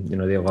 and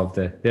they love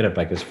they're our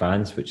biggest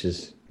fans, which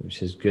is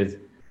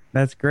good.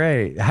 That's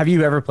great. Have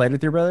you ever played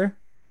with your brother?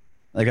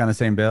 Like on the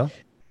same bill?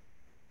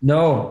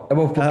 No,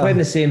 well, we're playing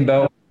the same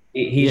bill.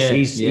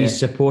 He's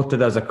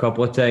supported us a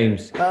couple of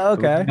times. Oh,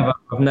 okay.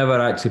 We've never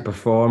actually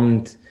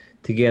performed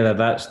together.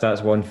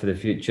 That's one for the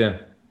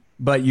future.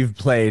 But you've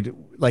played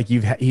like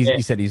you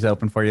said he's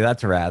open for you.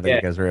 That's rad that Yeah.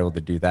 you guys were able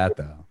to do that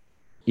though.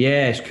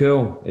 Yeah, it's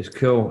cool. It's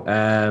cool.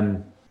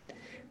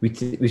 We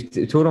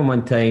told him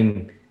one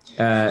time.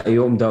 He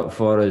opened up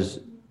for us.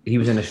 He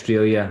was in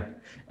Australia,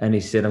 and he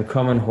said, "I'm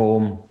coming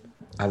home.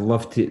 I'd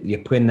love to. You're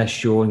playing this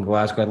show in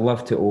Glasgow. I'd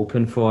love to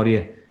open for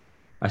you."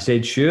 I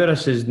said, "Sure." I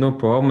says, "No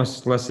problem." I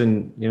says,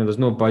 "Listen, there's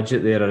no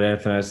budget there or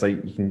anything." I was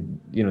like, "You can,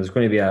 there's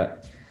going to be a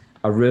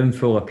room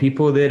full of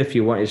people there if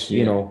you want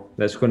to,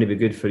 that's going to be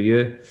good for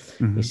you."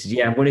 He says,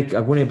 "Yeah, I'm going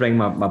to bring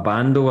my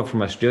band over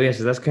from Australia." I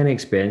said, "That's kind of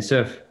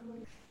expensive."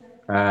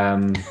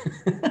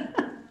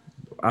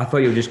 I thought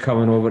you were just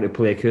coming over to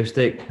play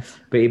acoustic,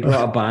 but he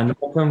brought a band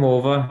with him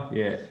over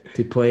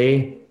to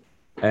play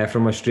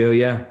from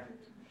Australia,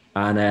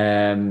 and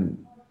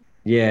and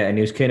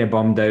he was kind of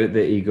bummed out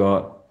that he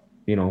got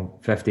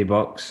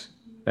 $50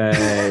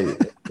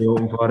 to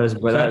open for us,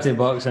 but that's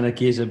 $50 and a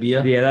case of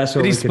beer. yeah, that's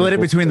all. Did he we could split it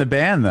afford. between the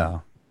band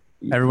though?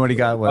 Everybody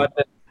got what?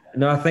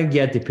 No, I think he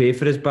had to pay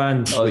for his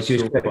band, which he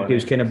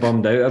was kind of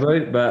bummed out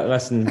about. But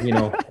listen, it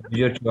was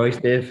your choice,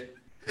 Dave.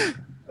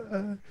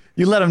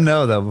 You let him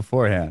know though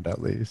beforehand,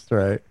 at least,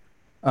 right?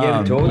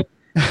 Yeah, we told him.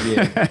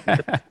 Yeah,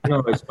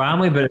 it's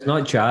family, but it's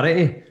not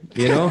charity.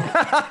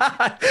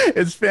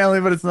 It's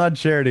family, but it's not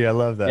charity. I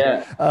love that.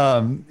 Yeah.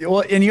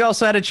 Well, and you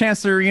also had a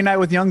chance to reunite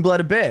with Youngblood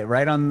a bit,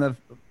 right? On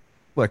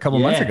a couple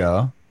months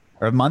ago,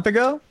 or a month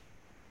ago?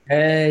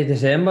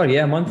 December,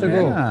 a month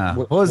ago. Yeah.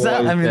 What was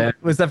that? I mean,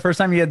 was that first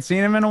time you had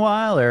seen him in a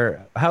while,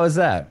 or how was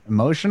that?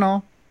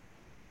 Emotional?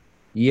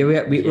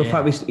 Yeah, in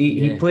fact,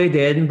 he played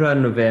Edinburgh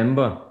in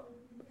November,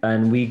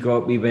 and we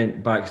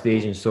went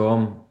backstage and saw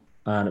him,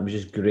 and it was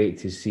just great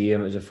to see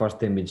him. It was the first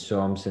time we'd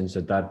saw him since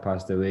our dad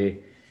passed away,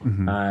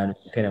 and it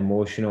was kind of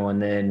emotional.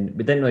 And then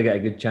we didn't really get a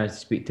good chance to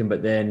speak to him,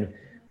 but then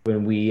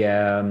when we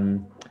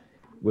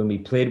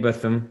played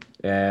with him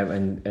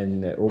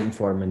and opened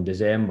for him in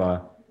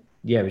December,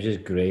 it was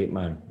just great,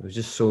 man. It was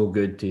just so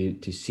good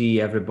to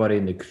see everybody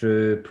in the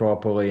crew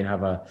properly and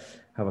have a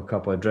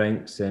couple of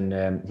drinks.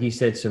 And he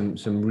said some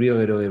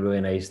really, really,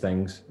 really nice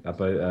things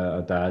about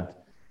our dad.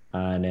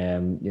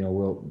 And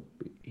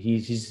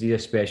he's a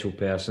special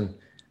person,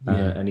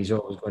 and he's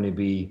always going to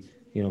be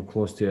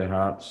close to our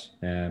hearts.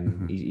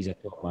 He's a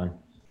top man.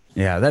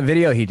 Yeah, that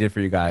video he did for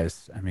you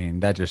guys, I mean,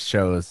 that just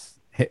shows,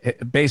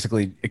 it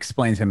basically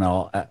explains him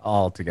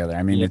all together.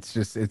 I mean, it's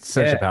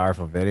such a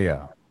powerful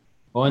video.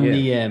 On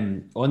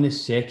the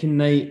second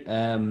night,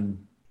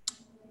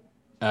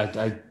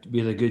 we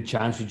had a good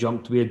chance. We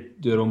had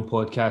our own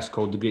podcast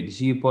called the Great to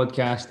See You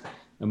podcast,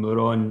 and we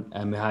were on,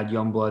 and we had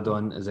Youngblood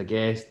on as a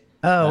guest.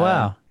 Oh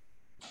wow!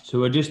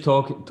 So we're just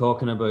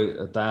talking about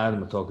our dad,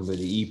 and we're talking about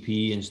the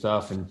EP and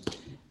stuff, and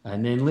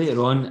then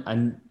later on,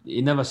 and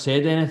he never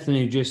said anything.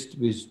 He just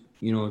was,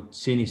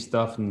 saying his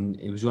stuff, and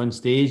he was on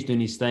stage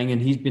doing his thing,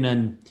 and he's been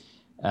in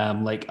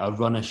like a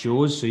run of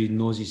shows, so he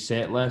knows his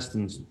set list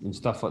and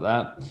stuff like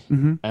that.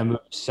 And we're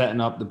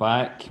sitting up the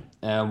back,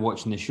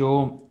 watching the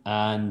show,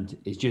 and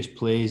he just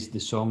plays the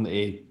song that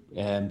he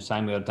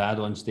sang with our dad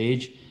on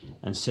stage,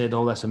 and said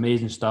all this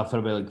amazing stuff for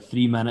about like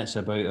 3 minutes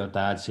about our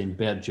dad, saying,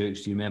 "Bert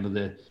Jukes, do you remember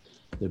the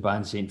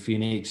band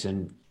PHNX?"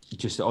 and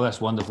just all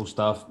this wonderful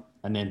stuff,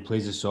 and then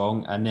plays the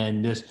song, and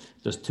then there's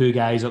two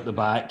guys up the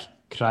back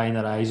crying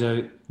their eyes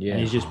out, and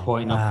he's just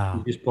pointing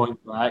up, he's just pointing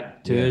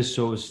back to us,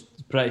 so it was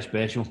pretty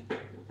special.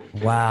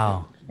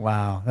 Wow.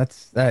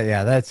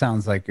 That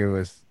sounds like it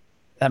was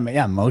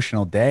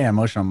emotional day,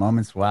 emotional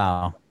moments.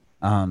 Wow.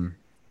 The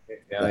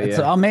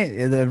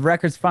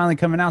record's finally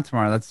coming out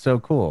tomorrow. That's so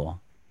cool.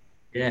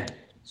 Yeah,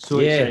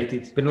 excited.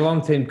 It's been a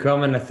long time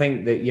coming. I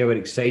think that we're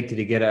excited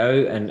to get it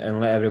out and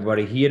let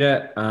everybody hear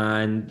it,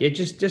 and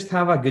just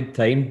have a good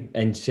time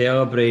and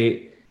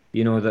celebrate.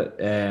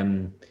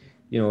 That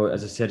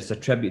as I said, it's a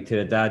tribute to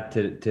the dad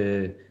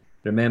to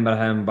remember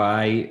him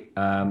by.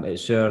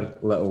 It's our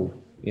little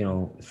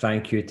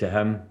thank you to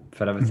him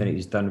for everything that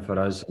he's done for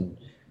us. And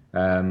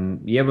I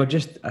think we're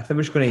just going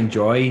to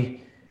enjoy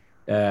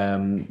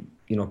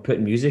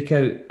putting music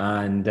out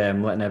and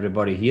letting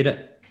everybody hear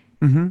it.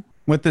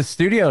 With the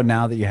studio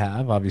now that you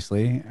have,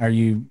 obviously, are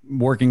you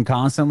working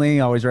constantly,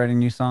 always writing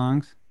new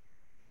songs?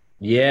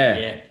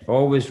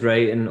 Always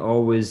writing,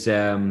 always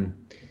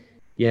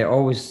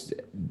always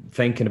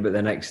thinking about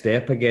the next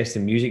step. I guess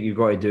in music you've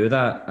got to do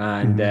that,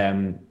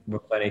 and we're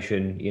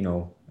finishing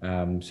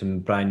some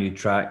brand new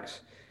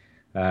tracks,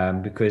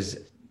 because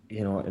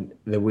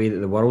the way that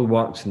the world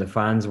works and the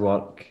fans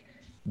work,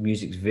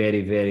 music's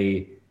very,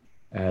 very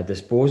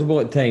disposable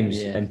at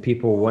times, and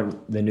people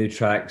want the new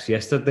tracks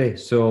yesterday.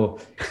 So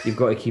you've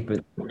got to keep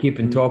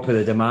on top of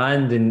the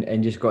demand,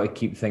 and just got to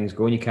keep things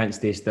going. You can't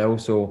stay still.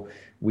 So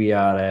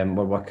we're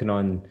working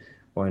on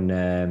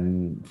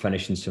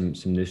finishing some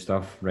new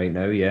stuff right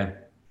now.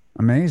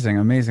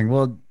 Amazing.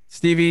 Well,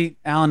 Stevie,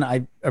 Alan,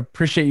 I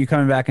appreciate you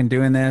coming back and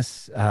doing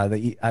this.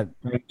 Thank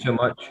you so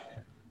much.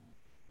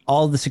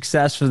 all the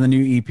success for the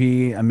new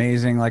EP.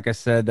 Amazing. Like I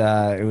said,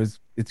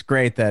 it's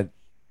great that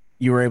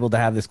you were able to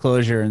have this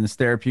closure and this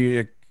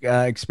therapeutic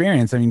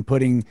experience. I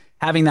mean,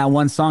 having that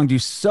one song do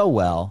so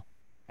well,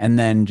 and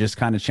then just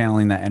kind of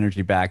channeling that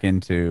energy back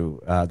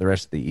into the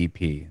rest of the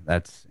EP.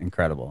 That's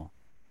incredible.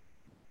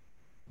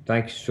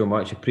 Thanks so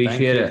much.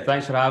 Appreciate it.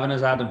 Thanks for having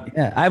us, Adam.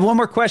 Yeah, I have one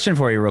more question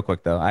for you real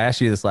quick, though. I asked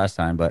you this last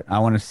time, but I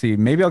want to see.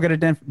 Maybe I'll get a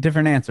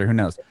different answer. Who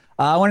knows?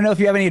 I want to know if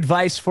you have any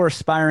advice for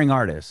aspiring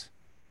artists.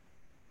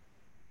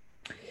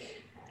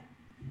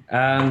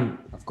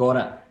 I've got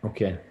it.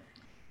 Okay.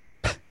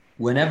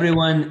 When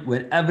everyone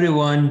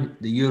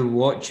that you're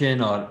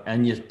watching or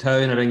in your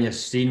town or in your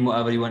scene,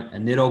 whatever you want,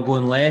 and they're all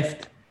going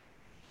left,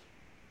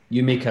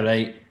 you make a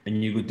right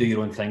and you go do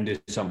your own thing, do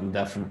something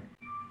different.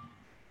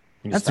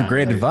 That's a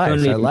great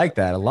advice. I like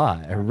that a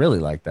lot. I really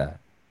like that.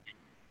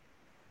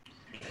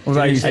 What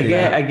about you, Stevie?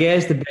 I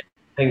guess the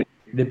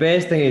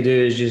best thing to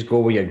do is just go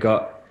with your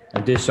gut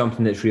and do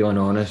something that's real and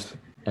honest,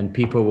 and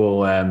people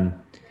will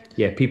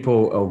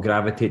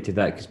gravitate to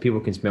that because people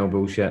can smell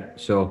bullshit.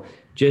 So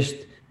just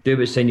do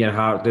what's in your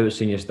heart, do what's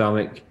in your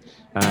stomach,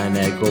 and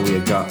go with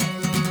your gut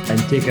and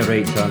take a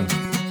right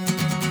turn.